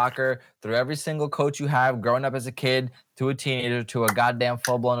youth soccer, through every single coach you have growing up as a kid, to a teenager, to a goddamn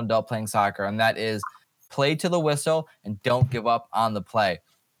full-blown adult playing soccer, and that is play to the whistle and don't give up on the play.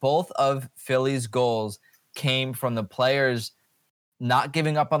 Both of Philly's goals came from the players not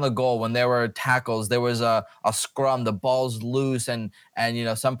giving up on the goal when there were tackles, there was a scrum, the ball's loose, and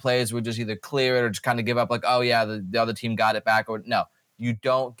some players would just either clear it or just kind of give up, like, oh yeah, the other team got it back. Or no, you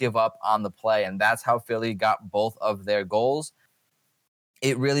don't give up on the play, and that's how Philly got both of their goals.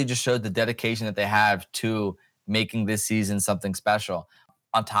 It really just showed the dedication that they have to making this season something special.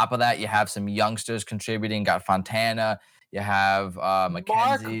 On top of that, you have some youngsters contributing. Got Fontana. You have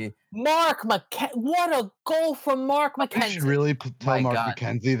McKenzie. What a goal from Mark McKenzie. You should really tell Mark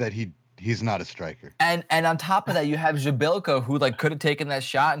McKenzie that he's not a striker. And on top of that, you have Jabilko, who could have taken that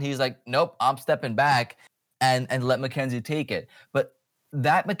shot, and he's like, nope, I'm stepping back, and let McKenzie take it. But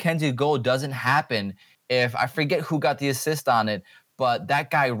that McKenzie goal doesn't happen if, I forget who got the assist on it, but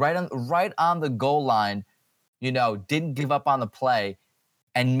that guy right on the goal line, didn't give up on the play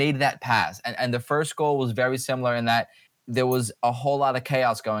and made that pass. And the first goal was very similar in that there was a whole lot of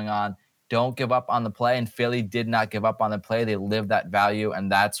chaos going on. Don't give up on the play, and Philly did not give up on the play. They lived that value,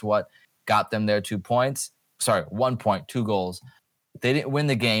 and that's what got them their 2 points. Sorry, 1 point, 2 goals. They didn't win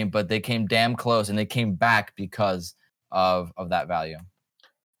the game, but they came damn close, and they came back because of that value.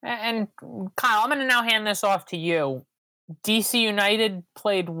 And Kyle, I'm going to now hand this off to you. DC United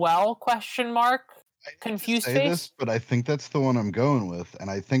played well, ? Confused face? This, but I think that's the one I'm going with, and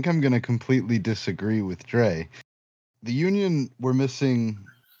I think I'm going to completely disagree with Dre. The Union were missing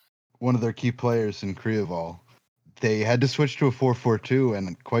one of their key players in Kriaval. They had to switch to a 4-4-2,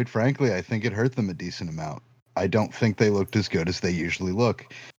 and quite frankly, I think it hurt them a decent amount. I don't think they looked as good as they usually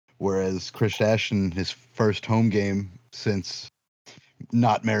look. Whereas Chris Ashton, his first home game since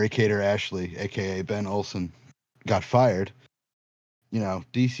not Mary Kate or Ashley, aka Ben Olsen, got fired.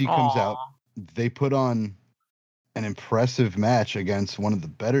 DC comes out. They put on an impressive match against one of the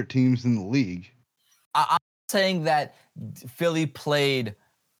better teams in the league. I'm saying that Philly played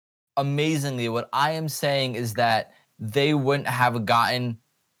amazingly. What I am saying is that they wouldn't have gotten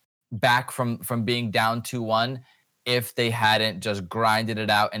back from being down 2-1 if they hadn't just grinded it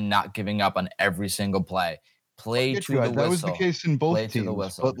out and not giving up on every single play. Play to the whistle. That was the case in both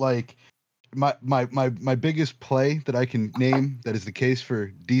teams. But like my biggest play that I can name that is the case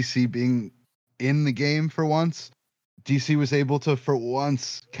for DC being in the game for once. DC was able to, for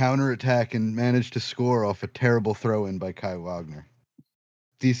once, counterattack and manage to score off a terrible throw-in by Kai Wagner.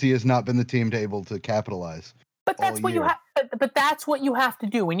 DC has not been the team able to capitalize. But that's what you have. But that's what you have to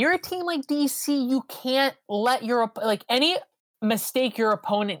do. When you're a team like DC, you can't let any mistake your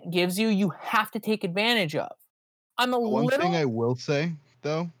opponent gives you, you have to take advantage of. One thing I will say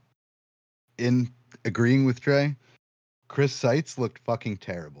though, in agreeing with Dre, Chris Seitz looked fucking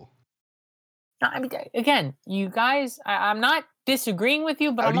terrible. I mean, again, you guys, I'm not disagreeing with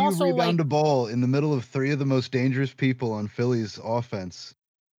you, but I'm also like... How do you rebound a ball in the middle of three of the most dangerous people on Philly's offense,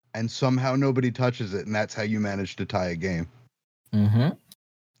 and somehow nobody touches it, and that's how you manage to tie a game? Mm-hmm.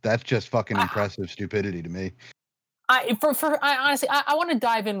 That's just fucking impressive stupidity to me. I honestly want to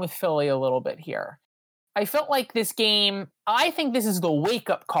dive in with Philly a little bit here. I felt like this game, I think this is the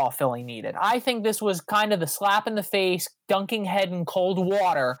wake-up call Philly needed. I think this was kind of the slap in the face, dunking head in cold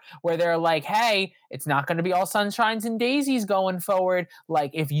water, where they're like, hey, it's not going to be all sunshines and daisies going forward.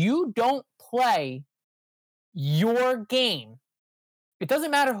 Like, if you don't play your game, it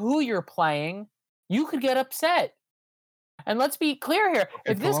doesn't matter who you're playing, you could get upset. And let's be clear here.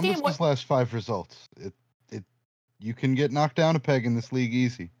 If this Columbus game was last 5 results, you can get knocked down a peg in this league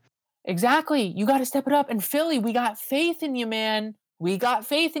easy. Exactly. You got to step it up. And Philly, we got faith in you, man. We got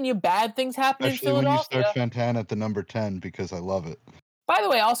faith in you. Bad things happen in Philadelphia. Especially when you start Fantana at the number 10, because I love it. By the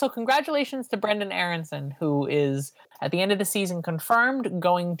way, also congratulations to Brendan Aronson, who is, at the end of the season, confirmed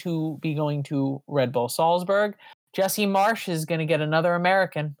going to Red Bull Salzburg. Jesse Marsch is going to get another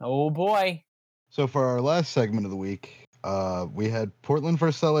American. Oh, boy. So for our last segment of the week, we had Portland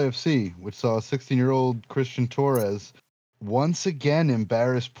versus LAFC, which saw 16-year-old Christian Torres once again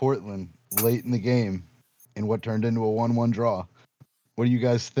embarrass Portland late in the game in what turned into a 1-1 draw. What do you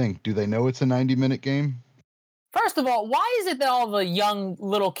guys think? Do they know it's a 90-minute game? First of all, why is it that all the young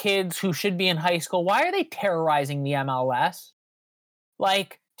little kids who should be in high school, why are they terrorizing the MLS?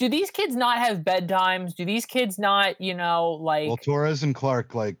 Like, do these kids not have bedtimes? Do these kids not, Well, Torres and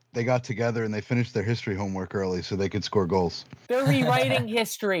Clark, they got together and they finished their history homework early so they could score goals. They're rewriting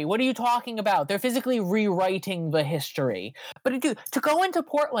history. What are you talking about? They're physically rewriting the history. But to go into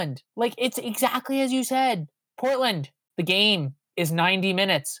Portland, it's exactly as you said. Portland, the game is 90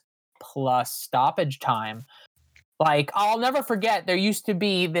 minutes plus stoppage time. I'll never forget, there used to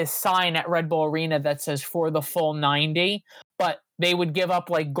be this sign at Red Bull Arena that says for the full 90, but they would give up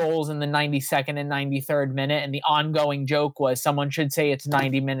goals in the 92nd and 93rd minute. And the ongoing joke was someone should say it's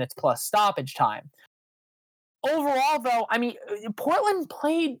 90 minutes plus stoppage time. Overall, though, I mean, Portland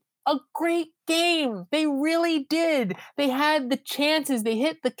played a great game. They really did. They had the chances. They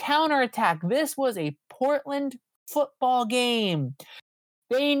hit the counterattack. This was a Portland football game.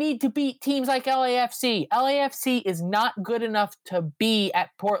 They need to beat teams like LAFC. LAFC is not good enough to be at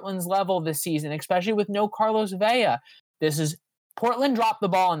Portland's level this season, especially with no Carlos Vela. Portland dropped the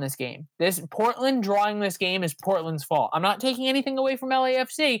ball in this game. Portland drawing this game is Portland's fault. I'm not taking anything away from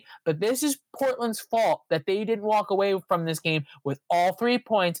LAFC, but this is Portland's fault that they didn't walk away from this game with all 3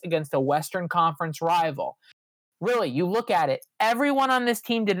 points against a Western Conference rival. Really, you look at it, everyone on this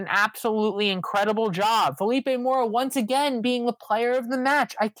team did an absolutely incredible job. Felipe Mora, once again, being the player of the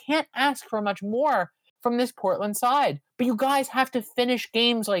match. I can't ask for much more from this Portland side. But you guys have to finish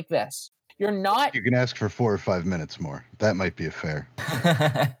games like this. You're not... You can ask for 4 or 5 minutes more. That might be fair.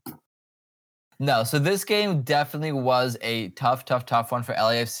 No, so this game definitely was a tough one for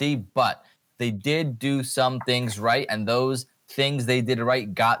LAFC, but they did do some things right, and those things they did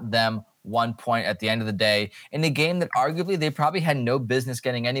right got them 1 point at the end of the day in a game that arguably they probably had no business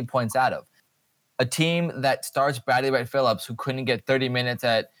getting any points out of. A team that starts Bradley Wright Phillips, who couldn't get 30 minutes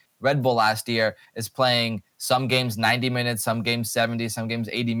at Red Bull last year, is playing some games 90 minutes, some games 70, some games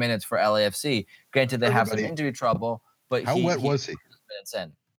 80 minutes for LAFC. Granted, they have some injury trouble, but how wet was he? Minutes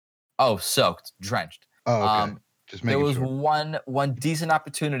in. Oh, soaked, drenched. Oh, okay. There was one decent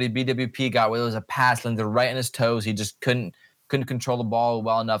opportunity BWP got where there was a pass landed right in his toes. He just couldn't control the ball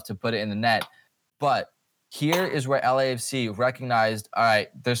well enough to put it in the net. But here is where LAFC recognized, all right,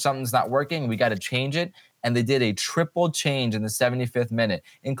 there's something that's not working. We got to change it. And they did a triple change in the 75th minute,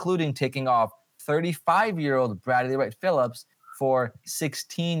 including taking off 35-year-old Bradley Wright Phillips for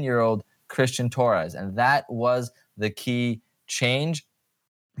 16-year-old Christian Torres. And that was the key change,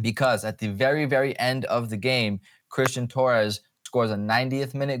 because at the very, very end of the game, Christian Torres scores a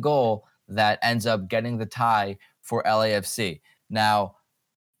 90th minute goal that ends up getting the tie for LAFC. Now,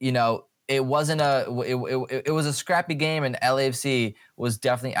 you know, it wasn't it was a scrappy game, and LAFC was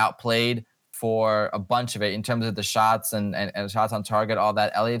definitely outplayed for a bunch of it in terms of the shots and shots on target, all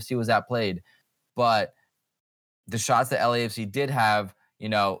that. LAFC was outplayed. But the shots that LAFC did have, you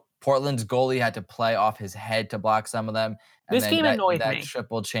know, Portland's goalie had to play off his head to block some of them. And this game annoyed me. That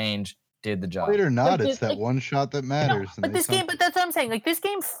triple change did the job. Played or not, it's that one shot that matters. No, but that's what I'm saying. Like, this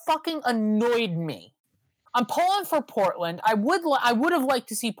game fucking annoyed me. I'm pulling for Portland. I would have liked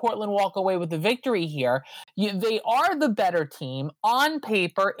to see Portland walk away with the victory here. They are the better team on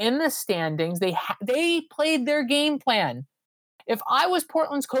paper in the standings. They played their game plan. If I was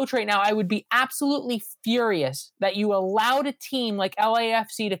Portland's coach right now, I would be absolutely furious that you allowed a team like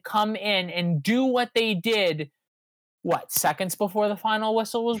LAFC to come in and do what they did. What, seconds before the final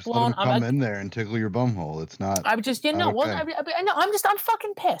whistle was blown? Come in there and tickle your bumhole. It's not. I just didn't know. Okay. Well, I'm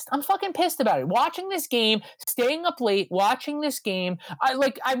fucking pissed. I'm fucking pissed about it. Watching this game, staying up late, watching this game.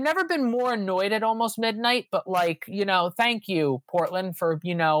 I've never been more annoyed at almost midnight. But thank you, Portland, for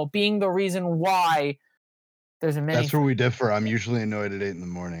being the reason why there's a mini. That's where we differ. I'm usually annoyed at 8 in the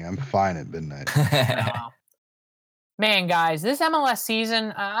morning. I'm fine at midnight. Man, guys, this MLS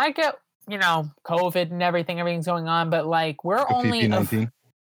season, I get. COVID and everything's going on, but we're only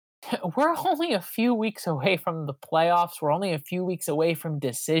a few weeks away from the playoffs. We're only a few weeks away from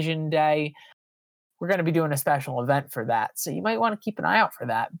decision day. We're going to be doing a special event for that, so you might want to keep an eye out for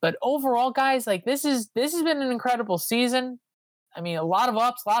that. But overall, guys, this has been an incredible season. I mean, a lot of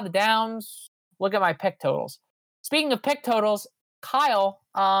ups, a lot of downs. Look at my pick totals. Speaking of pick totals, Kyle,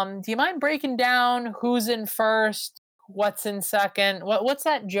 do you mind breaking down who's in first? What's in second? What's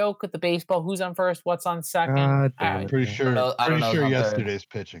that joke with the baseball? Who's on first? What's on second? Pretty sure yesterday's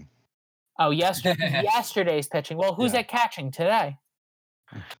pitching. Oh, yesterday's pitching. Well, who's that catching today?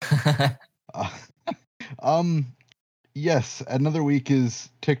 Yes, another week is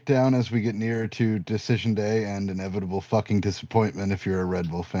ticked down as we get nearer to decision day and inevitable fucking disappointment if you're a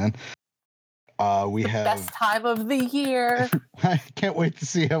Red Bull fan. We have best time of the year. I can't wait to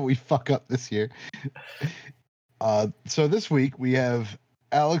see how we fuck up this year. So this week we have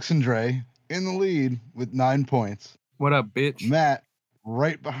Alex and Dre in the lead with 9 points. What up, bitch? Matt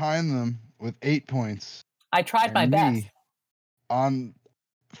right behind them with 8 points. I tried my best.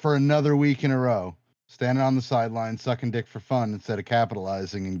 For another week in a row, standing on the sideline, sucking dick for fun instead of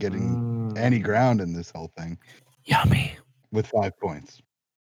capitalizing and getting any ground in this whole thing. Yummy. With 5 points.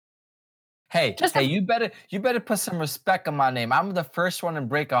 Hey, you better put some respect on my name. I'm the first one to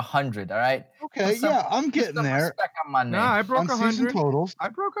break 100. All right. Okay, I'm getting there. Respect on my name. No, I broke 100 totals. I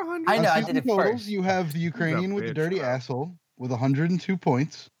broke 100. I know. I did it first. You have the Ukrainian with the dirty asshole with 102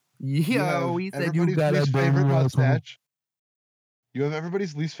 points. Yo, he said you got least favorite mustache. You have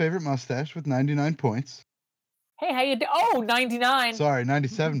everybody's least favorite mustache with 99 points. Hey, how you do? Oh, 99. Sorry,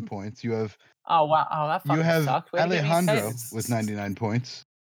 97 points. You have. Oh wow! Oh, that fucking sucks. You have Alejandro with 99 points.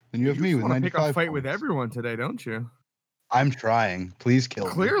 And you have me with 95 pick a fight points. with everyone today, don't you? I'm trying. Please kill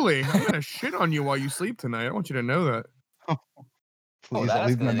me. Clearly, I'm gonna shit on you while you sleep tonight. I want you to know that. Please, I'll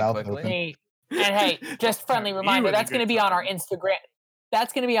leave my mouth open. Hey, just friendly reminder, that's going to be on our Instagram.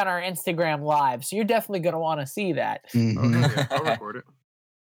 That's going to be on our Instagram live, so you're definitely going to want to see that. Mm-hmm. Okay, I'll record it.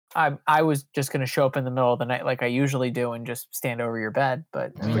 I was just going to show up in the middle of the night like I usually do and just stand over your bed,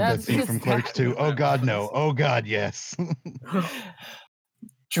 but I mean, that scene from Clerks 2. Oh God, no. Oh God, yes.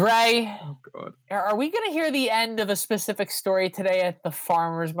 Dre, oh God. Are we going to hear the end of a specific story today at the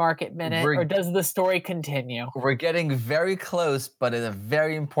Farmers Market Minute, or does the story continue? We're getting very close, but a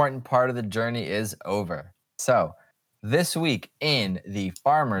very important part of the journey is over. So, this week in the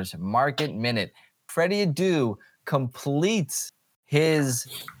Farmers Market Minute, Freddie Adu completes his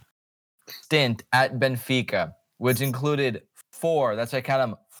stint at Benfica, which included 4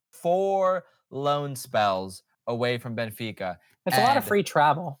 loan spells away from Benfica. That's a lot of free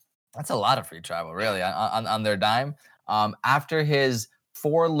travel. That's a lot of free travel, really, on their dime. After his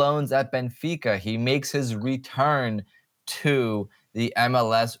 4 loans at Benfica, he makes his return to the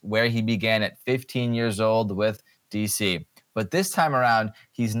MLS, where he began at 15 years old with DC. But this time around,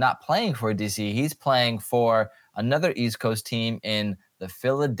 he's not playing for DC. He's playing for another East Coast team in the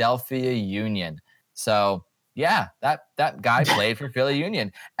Philadelphia Union. So, yeah, that guy played for Philly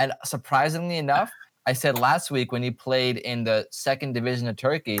Union. And surprisingly enough, I said last week when he played in the second division of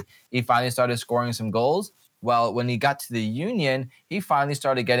Turkey, he finally started scoring some goals. Well, when he got to the Union, he finally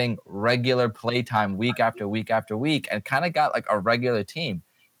started getting regular play time week after week after week and kind of got like a regular team.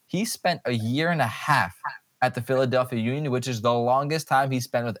 He spent a year and a half at the Philadelphia Union, which is the longest time he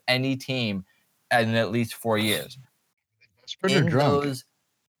spent with any team in at least 4 years.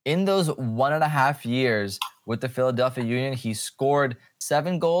 In those 1.5 years with the Philadelphia Union, he scored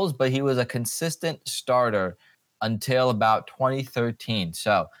 7 goals, but he was a consistent starter until about 2013.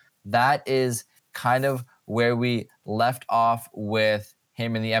 So that is kind of where we left off with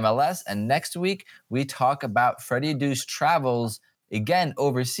him in the MLS. And next week, we talk about Freddie Adu's travels again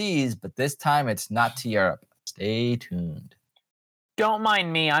overseas, but this time it's not to Europe. Stay tuned. Don't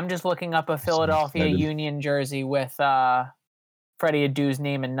mind me. I'm just looking up a Philadelphia Union jersey with Freddie Adu's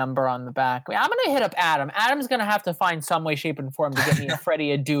name and number on the back. I'm going to hit up Adam. Adam's going to have to find some way, shape, and form to get me a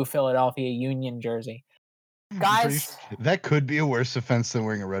Freddie Adu Philadelphia Union jersey. Guys, that could be a worse offense than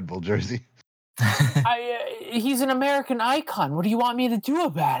wearing a Red Bull jersey. He's an American icon. What do you want me to do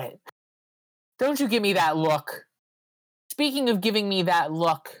about it? Don't you give me that look. Speaking of giving me that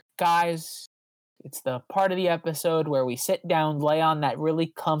look, guys, it's the part of the episode where we sit down, lay on that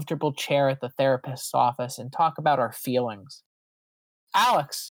really comfortable chair at the therapist's office, and talk about our feelings.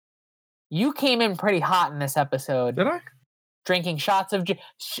 Alex, you came in pretty hot in this episode. Did I? Drinking shots of,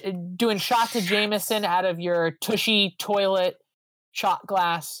 doing shots of Jameson out of your Tushy toilet shot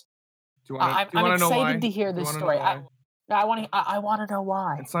glass. I'm excited to hear this story. I want to know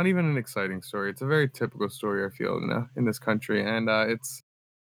why. It's not even an exciting story. It's a very typical story, I feel, in this country. And it's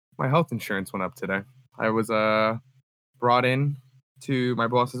my health insurance went up today. I was brought in to my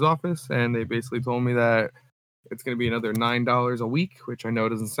boss's office, and they basically told me that it's going to be another $9 a week, which I know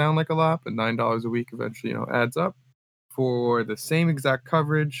doesn't sound like a lot, but $9 a week eventually, adds up for the same exact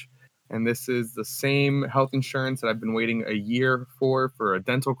coverage. And this is the same health insurance that I've been waiting a year for a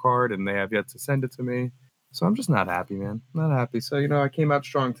dental card, and they have yet to send it to me. So I'm just not happy, man. Not happy. So, I came out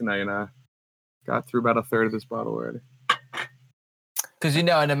strong tonight, and I got through about a third of this bottle already. Because, in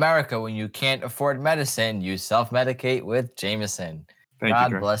America, when you can't afford medicine, you self-medicate with Jameson.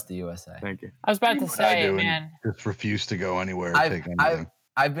 God bless the USA. Thank you. I was about to say, man. Just refuse to go anywhere or take anything.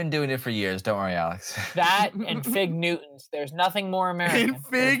 I've been doing it for years. Don't worry, Alex. That and Fig Newtons. There's nothing more American. And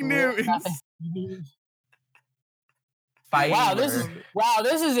Fig Newtons. Wow,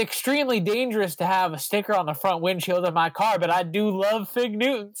 this is extremely dangerous to have a sticker on the front windshield of my car, but I do love Fig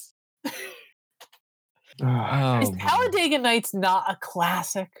Newtons. Is Talladega Nights not a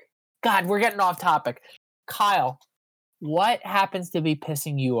classic? God, we're getting off topic. Kyle, what happens to be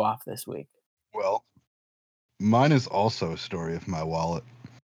pissing you off this week? Well, mine is also a story of my wallet.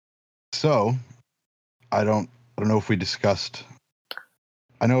 So, I don't know if we discussed.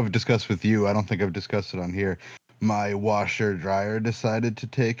 I know I've discussed with you. I don't think I've discussed it on here. My washer dryer decided to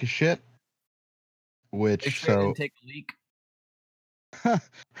take a shit, which didn't take a leak.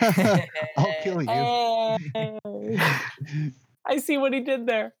 I'll kill you. I see what he did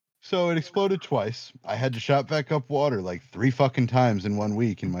there. So it exploded twice. I had to shop back up water like 3 fucking times in 1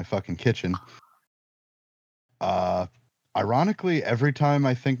 week in my fucking kitchen. Ironically, every time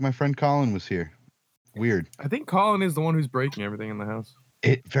I think my friend Colin was here. Weird. I think Colin is the one who's breaking everything in the house.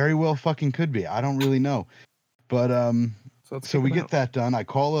 It very well fucking could be. I don't really know. But so we get that done. I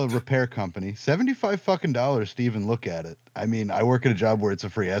call a repair company. $75 fucking dollars to even look at it. I mean, I work at a job where it's a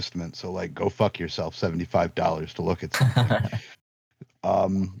free estimate, so like go fuck yourself, $75 to look at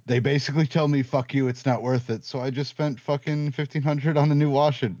something. They basically tell me, fuck you, it's not worth it. So I just spent fucking $1,500 on a new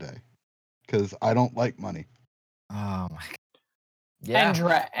washer today. Because I don't like money. Oh my God.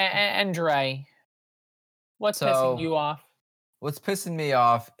 Yeah. Andre, what's pissing you off? What's pissing me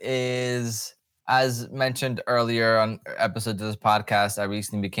off is, as mentioned earlier on episodes of this podcast, I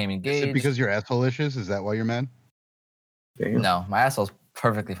recently became engaged. Is it because your asshole issues? Is that why you're mad? Damn. No, my asshole's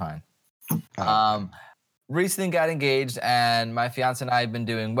perfectly fine. Recently got engaged, and my fiance and I have been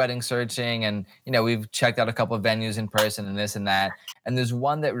doing wedding searching, and we've checked out a couple of venues in person and this and that. And there's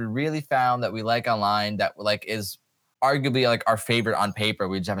one that we really found that we like online that like is arguably like our favorite on paper.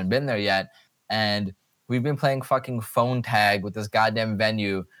 We just haven't been there yet, and we've been playing fucking phone tag with this goddamn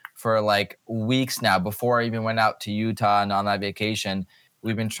venue for like weeks now. Before I even went out to Utah and on that vacation,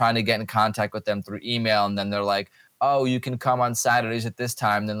 we've been trying to get in contact with them through email, and then they're like, oh, you can come on Saturdays at this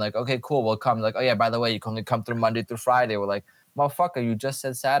time. Then like, okay, cool, we'll come. Like, oh yeah, by the way, you can only come through Monday through Friday. We're like, motherfucker, you just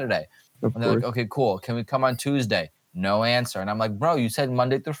said Saturday. And they're like, okay, cool. Can we come on Tuesday? No answer. And I'm like, bro, you said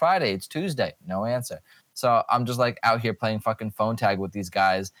Monday through Friday. It's Tuesday. No answer. So I'm just like out here playing fucking phone tag with these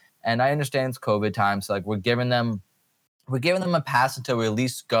guys. And I understand it's COVID time. So like we're giving them we're giving them a pass until we at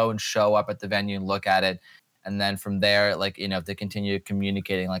least go and show up at the venue and look at it. And then from there, like, if they continue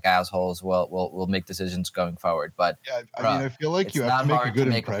communicating like assholes, we'll make decisions going forward. But yeah, I mean, I feel like you have to make a good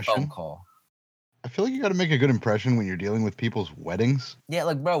impression. I feel like you got to make a good impression when you're dealing with people's weddings. Yeah,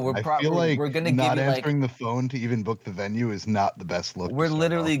 like, bro, we're gonna not answering the phone to even book the venue is not the best look. We're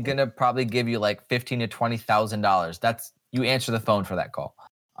literally gonna probably give you like $15,000 to $20,000. That's you answer the phone for that call.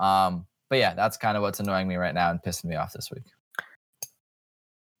 But yeah, that's kind of what's annoying me right now and pissing me off this week.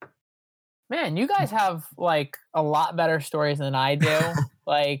 Man, you guys have like a lot better stories than I do.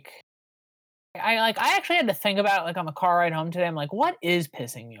 I actually had to think about it like on the car ride home today. I'm like, what is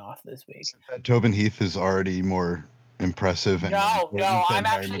pissing me off this week? Tobin Heath is already more impressive and I'm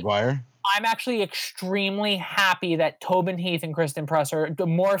actually extremely happy that Tobin Heath and Christen Press are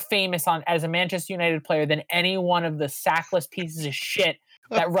more famous as a Manchester United player than any one of the sackless pieces of shit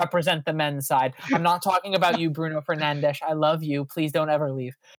that represent the men's side. I'm not talking about you, Bruno Fernandes. I love you. Please don't ever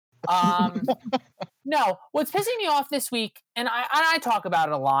leave. No, what's pissing me off this week, and I talk about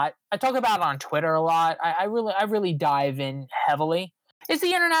it a lot. I talk about it on Twitter a lot. I really dive in heavily. Is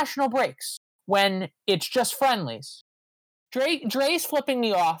the international breaks when it's just friendlies. Dre's flipping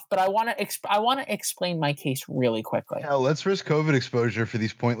me off, but I want to explain my case really quickly. Yeah, let's risk COVID exposure for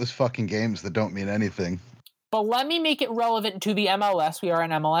these pointless fucking games that don't mean anything. But let me make it relevant to the MLS. We are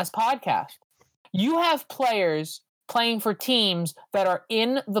an MLS podcast. You have players playing for teams that are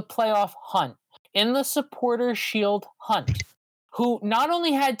in the playoff hunt, in the Supporters Shield hunt, who not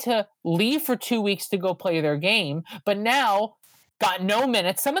only had to leave for 2 weeks to go play their game, but now got no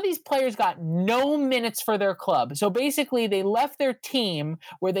minutes. Some of these players got no minutes for their club. So basically, they left their team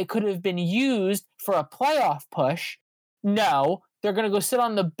where they could have been used for a playoff push. No, they're going to go sit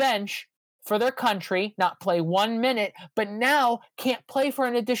on the bench for their country, not play 1 minute, but now can't play for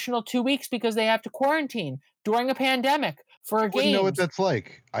an additional 2 weeks because they have to quarantine during a pandemic for a game. You know what that's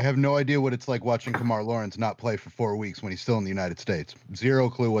like. I have no idea what it's like watching Kamar Lawrence not play for 4 weeks when he's still in the United States.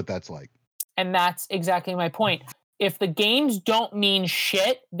 Zero clue what that's like. And that's exactly my point. If the games don't mean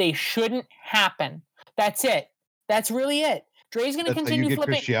shit, they shouldn't happen. That's it. That's really it. Dre's going to continue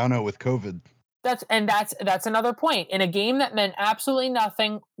flipping. Cristiano with COVID. That's another point. In a game that meant absolutely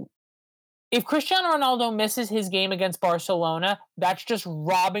nothing, if Cristiano Ronaldo misses his game against Barcelona, that's just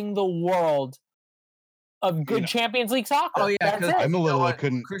robbing the world of good Champions League soccer. Oh yeah, because I'm a little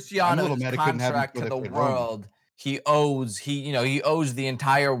Cristiano's contract to the world. He owes the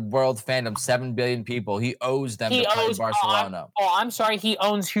entire world fandom, 7 billion people. He owes them to play Barcelona. I'm sorry. He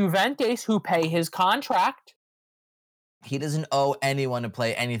owns Juventus, who pay his contract. He doesn't owe anyone to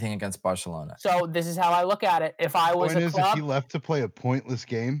play anything against Barcelona. So this is how I look at it. If I was if he left to play a pointless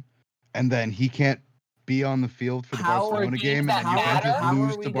game, and then he can't be on the field for the Barcelona game, and then Juventus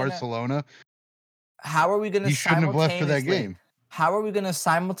lose to Barcelona, how are we going to? He shouldn't have left for that game. How are we going to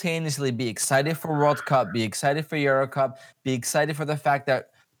simultaneously be excited for World Cup, be excited for Euro Cup, be excited for the fact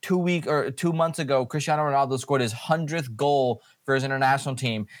that 2 months ago, Cristiano Ronaldo scored his 100th goal for his international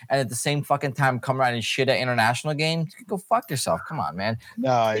team, and at the same fucking time come around and shit at international games? Go fuck yourself. Come on, man.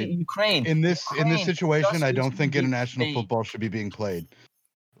 No, Ukraine. In this situation, I don't think international football should be being played.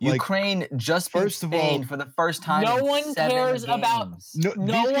 Ukraine just beat Spain for the first time. No one cares about. These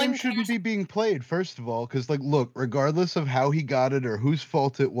games shouldn't be being played. First of all, because look, regardless of how he got it or whose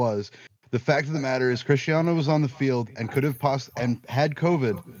fault it was, the fact of the matter is Cristiano was on the field and could have and had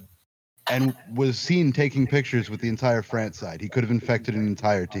COVID, and was seen taking pictures with the entire France side. He could have infected an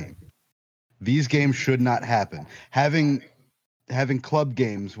entire team. These games should not happen. Having club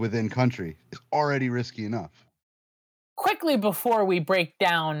games within country is already risky enough. Quickly before we break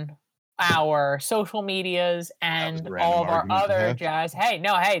down our social medias and all of our other jazz.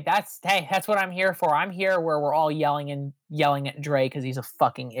 That's what I'm here for. I'm here where we're all yelling at Dre because he's a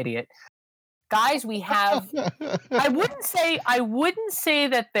fucking idiot. Guys, we have I wouldn't say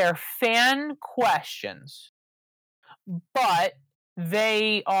that they're fan questions, but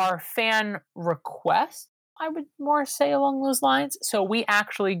they are fan requests. I would more say along those lines. So we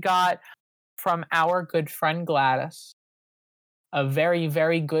actually got from our good friend Gladys, a very,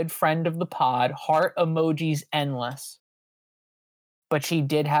 very good friend of the pod, heart emojis endless. But she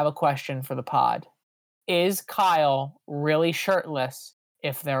did have a question for the pod. Is Kyle really shirtless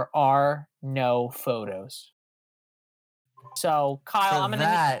if there are no photos? So, Kyle,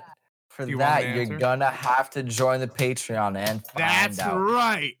 you're gonna have to join the Patreon and find out. That's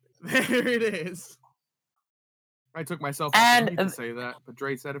right. There it is. I took myself to say that, but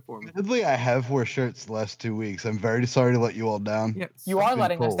Dre said it for me. Admittedly, I have wore shirts the last 2 weeks. I'm very sorry to let you all down. Yes. You are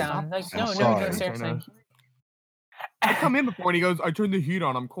letting us down. No, seriously. I come in before and he goes, I turned the heat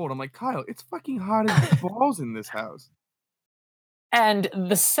on, I'm cold. I'm like, Kyle, it's fucking hot as balls in this house. And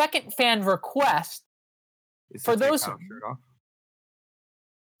the second fan request, for those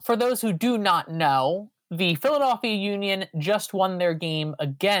who do not know, the Philadelphia Union just won their game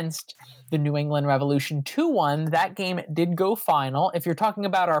against the New England Revolution 2-1. That game did go final. If you're talking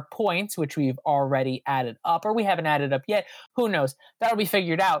about our points, which we've already added up, or we haven't added up yet, who knows? That'll be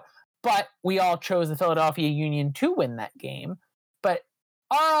figured out. But we all chose the Philadelphia Union to win that game. But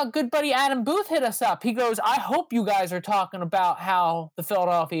our good buddy Adam Booth hit us up. He goes, I hope you guys are talking about how the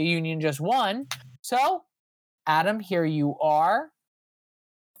Philadelphia Union just won. So, Adam, here you are.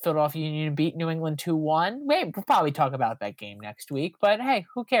 Philadelphia Union beat New England 2-1. We'll probably talk about that game next week, but hey,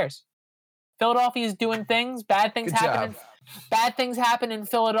 who cares? Philadelphia is doing things. Bad things happen. Bad things happen in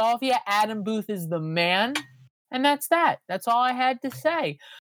Philadelphia. Adam Booth is the man, and that's that. That's all I had to say.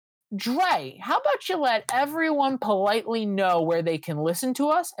 Dre, how about you let everyone politely know where they can listen to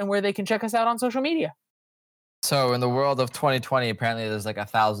us and where they can check us out on social media? So in the world of 2020, apparently there's like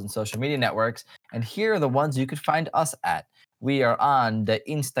 1,000 social media networks, and here are the ones you could find us at. We are on the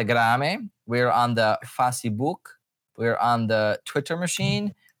Instagram, we're on the Facebook, we're on the Twitter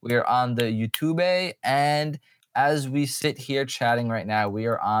machine, we're on the YouTube, and as we sit here chatting right now, we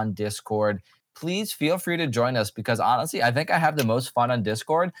are on Discord. Please feel free to join us because honestly, I think I have the most fun on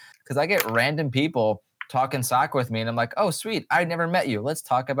Discord because I get random people talking soccer with me and I'm like, oh, sweet, I never met you. Let's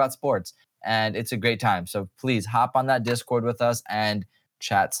talk about sports. And it's a great time. So please hop on that Discord with us and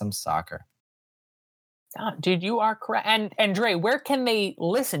chat some soccer. Dude, you are correct. And Dre, where can they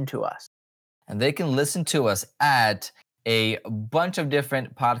listen to us? And they can listen to us at a bunch of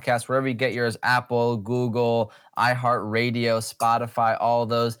different podcasts, wherever you get yours, Apple, Google, iHeartRadio, Spotify, all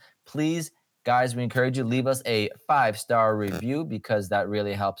those. Please, guys, we encourage you, leave us a 5-star review because that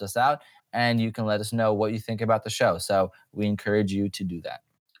really helps us out. And you can let us know what you think about the show. So we encourage you to do that.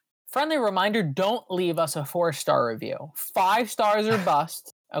 Friendly reminder, don't leave us a 4-star review. 5 stars or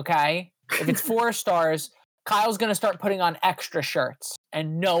bust, okay? If it's 4 stars, Kyle's going to start putting on extra shirts,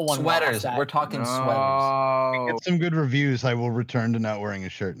 and no one sweaters. We're talking sweaters. Get some good reviews. I will return to not wearing a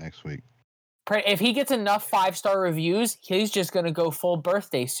shirt next week. If he gets enough 5-star reviews, he's just going to go full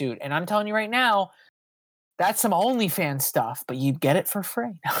birthday suit. And I'm telling you right now, that's some OnlyFans stuff, but you get it for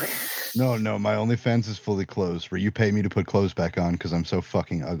free. No, my OnlyFans is fully closed, where you pay me to put clothes back on because I'm so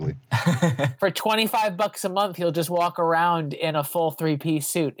fucking ugly. For $25 a month, he'll just walk around in a full 3-piece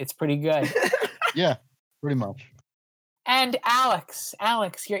suit. It's pretty good. Yeah, pretty much. And Alex,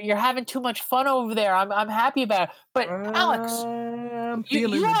 you're having too much fun over there. I'm happy about it. But Alex,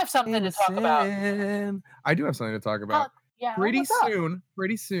 you have something to talk about. I do have something to talk about. Yeah, pretty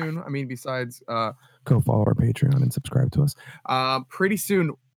soon. I mean, besides go follow our Patreon and subscribe to us. Pretty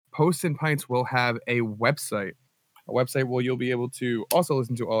soon, Posts and Pints will have a website where you'll be able to also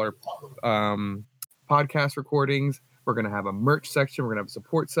listen to all our podcast recordings. We're going to have a merch section. We're going to have a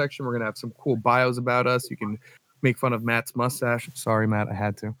support section. We're going to have some cool bios about us. You can make fun of Matt's mustache. Sorry, Matt, I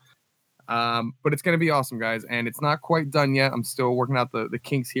had to. But it's going to be awesome, guys. And it's not quite done yet. I'm still working out the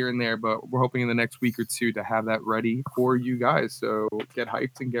kinks here and there, but we're hoping in the next week or two to have that ready for you guys. So get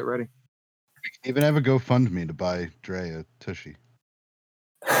hyped and get ready. We can even have a GoFundMe to buy Dre a Tushy.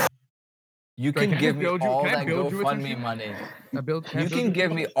 You can give me all that GoFundMe money. You can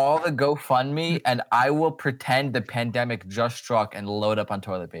give me all the GoFundMe and I will pretend the pandemic just struck and load up on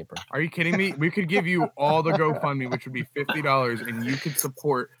toilet paper. Are you kidding me? We could give you all the GoFundMe, which would be $50, and you could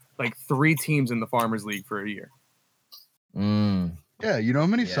support like 3 teams in the Farmers League for a year. Yeah, you know how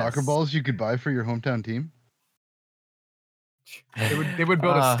many soccer balls you could buy for your hometown team? They would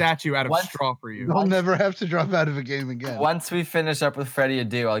build a statue out of straw for you. You'll never have to drop out of a game again. Once we finish up with Freddie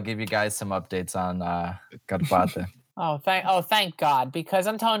Adu, I'll give you guys some updates on Garpate. Thank God, because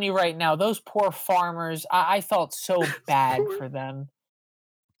I'm telling you right now, those poor farmers, I felt so bad for them.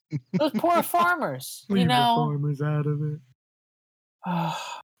 Those poor farmers, Leave the farmers out of it.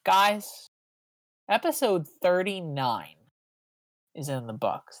 Guys, episode 39 is in the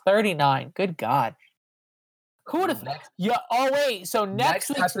books. 39, good God. Who would have? Yeah. Oh wait. So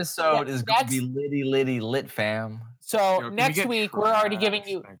next episode is going to be litty lit, fam. So next week we're already giving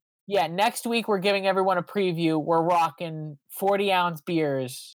you. Yeah, next week we're giving everyone a preview. We're rocking 40-ounce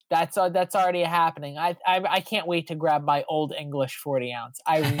beers. That's already happening. I can't wait to grab my Old English 40-ounce.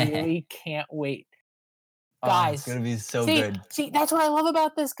 I really can't wait, guys. It's gonna be so good. See, that's what I love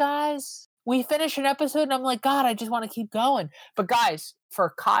about this, guys. We finish an episode and I'm like, God, I just want to keep going. But guys,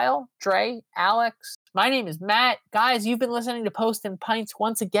 for Kyle, Dre, Alex, my name is Matt. Guys, you've been listening to Post and Pints.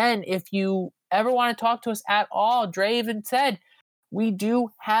 Once again, if you ever want to talk to us at all, Dre even said, we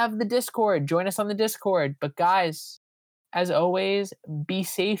do have the Discord. Join us on the Discord. But guys, as always, be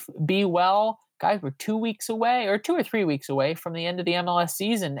safe, be well. Guys, we're 2 weeks away, or 2 or 3 weeks away from the end of the MLS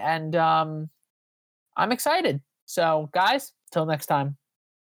season, and I'm excited. So, guys, till next time.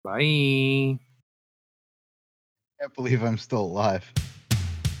 Bye. Can't believe I'm still alive.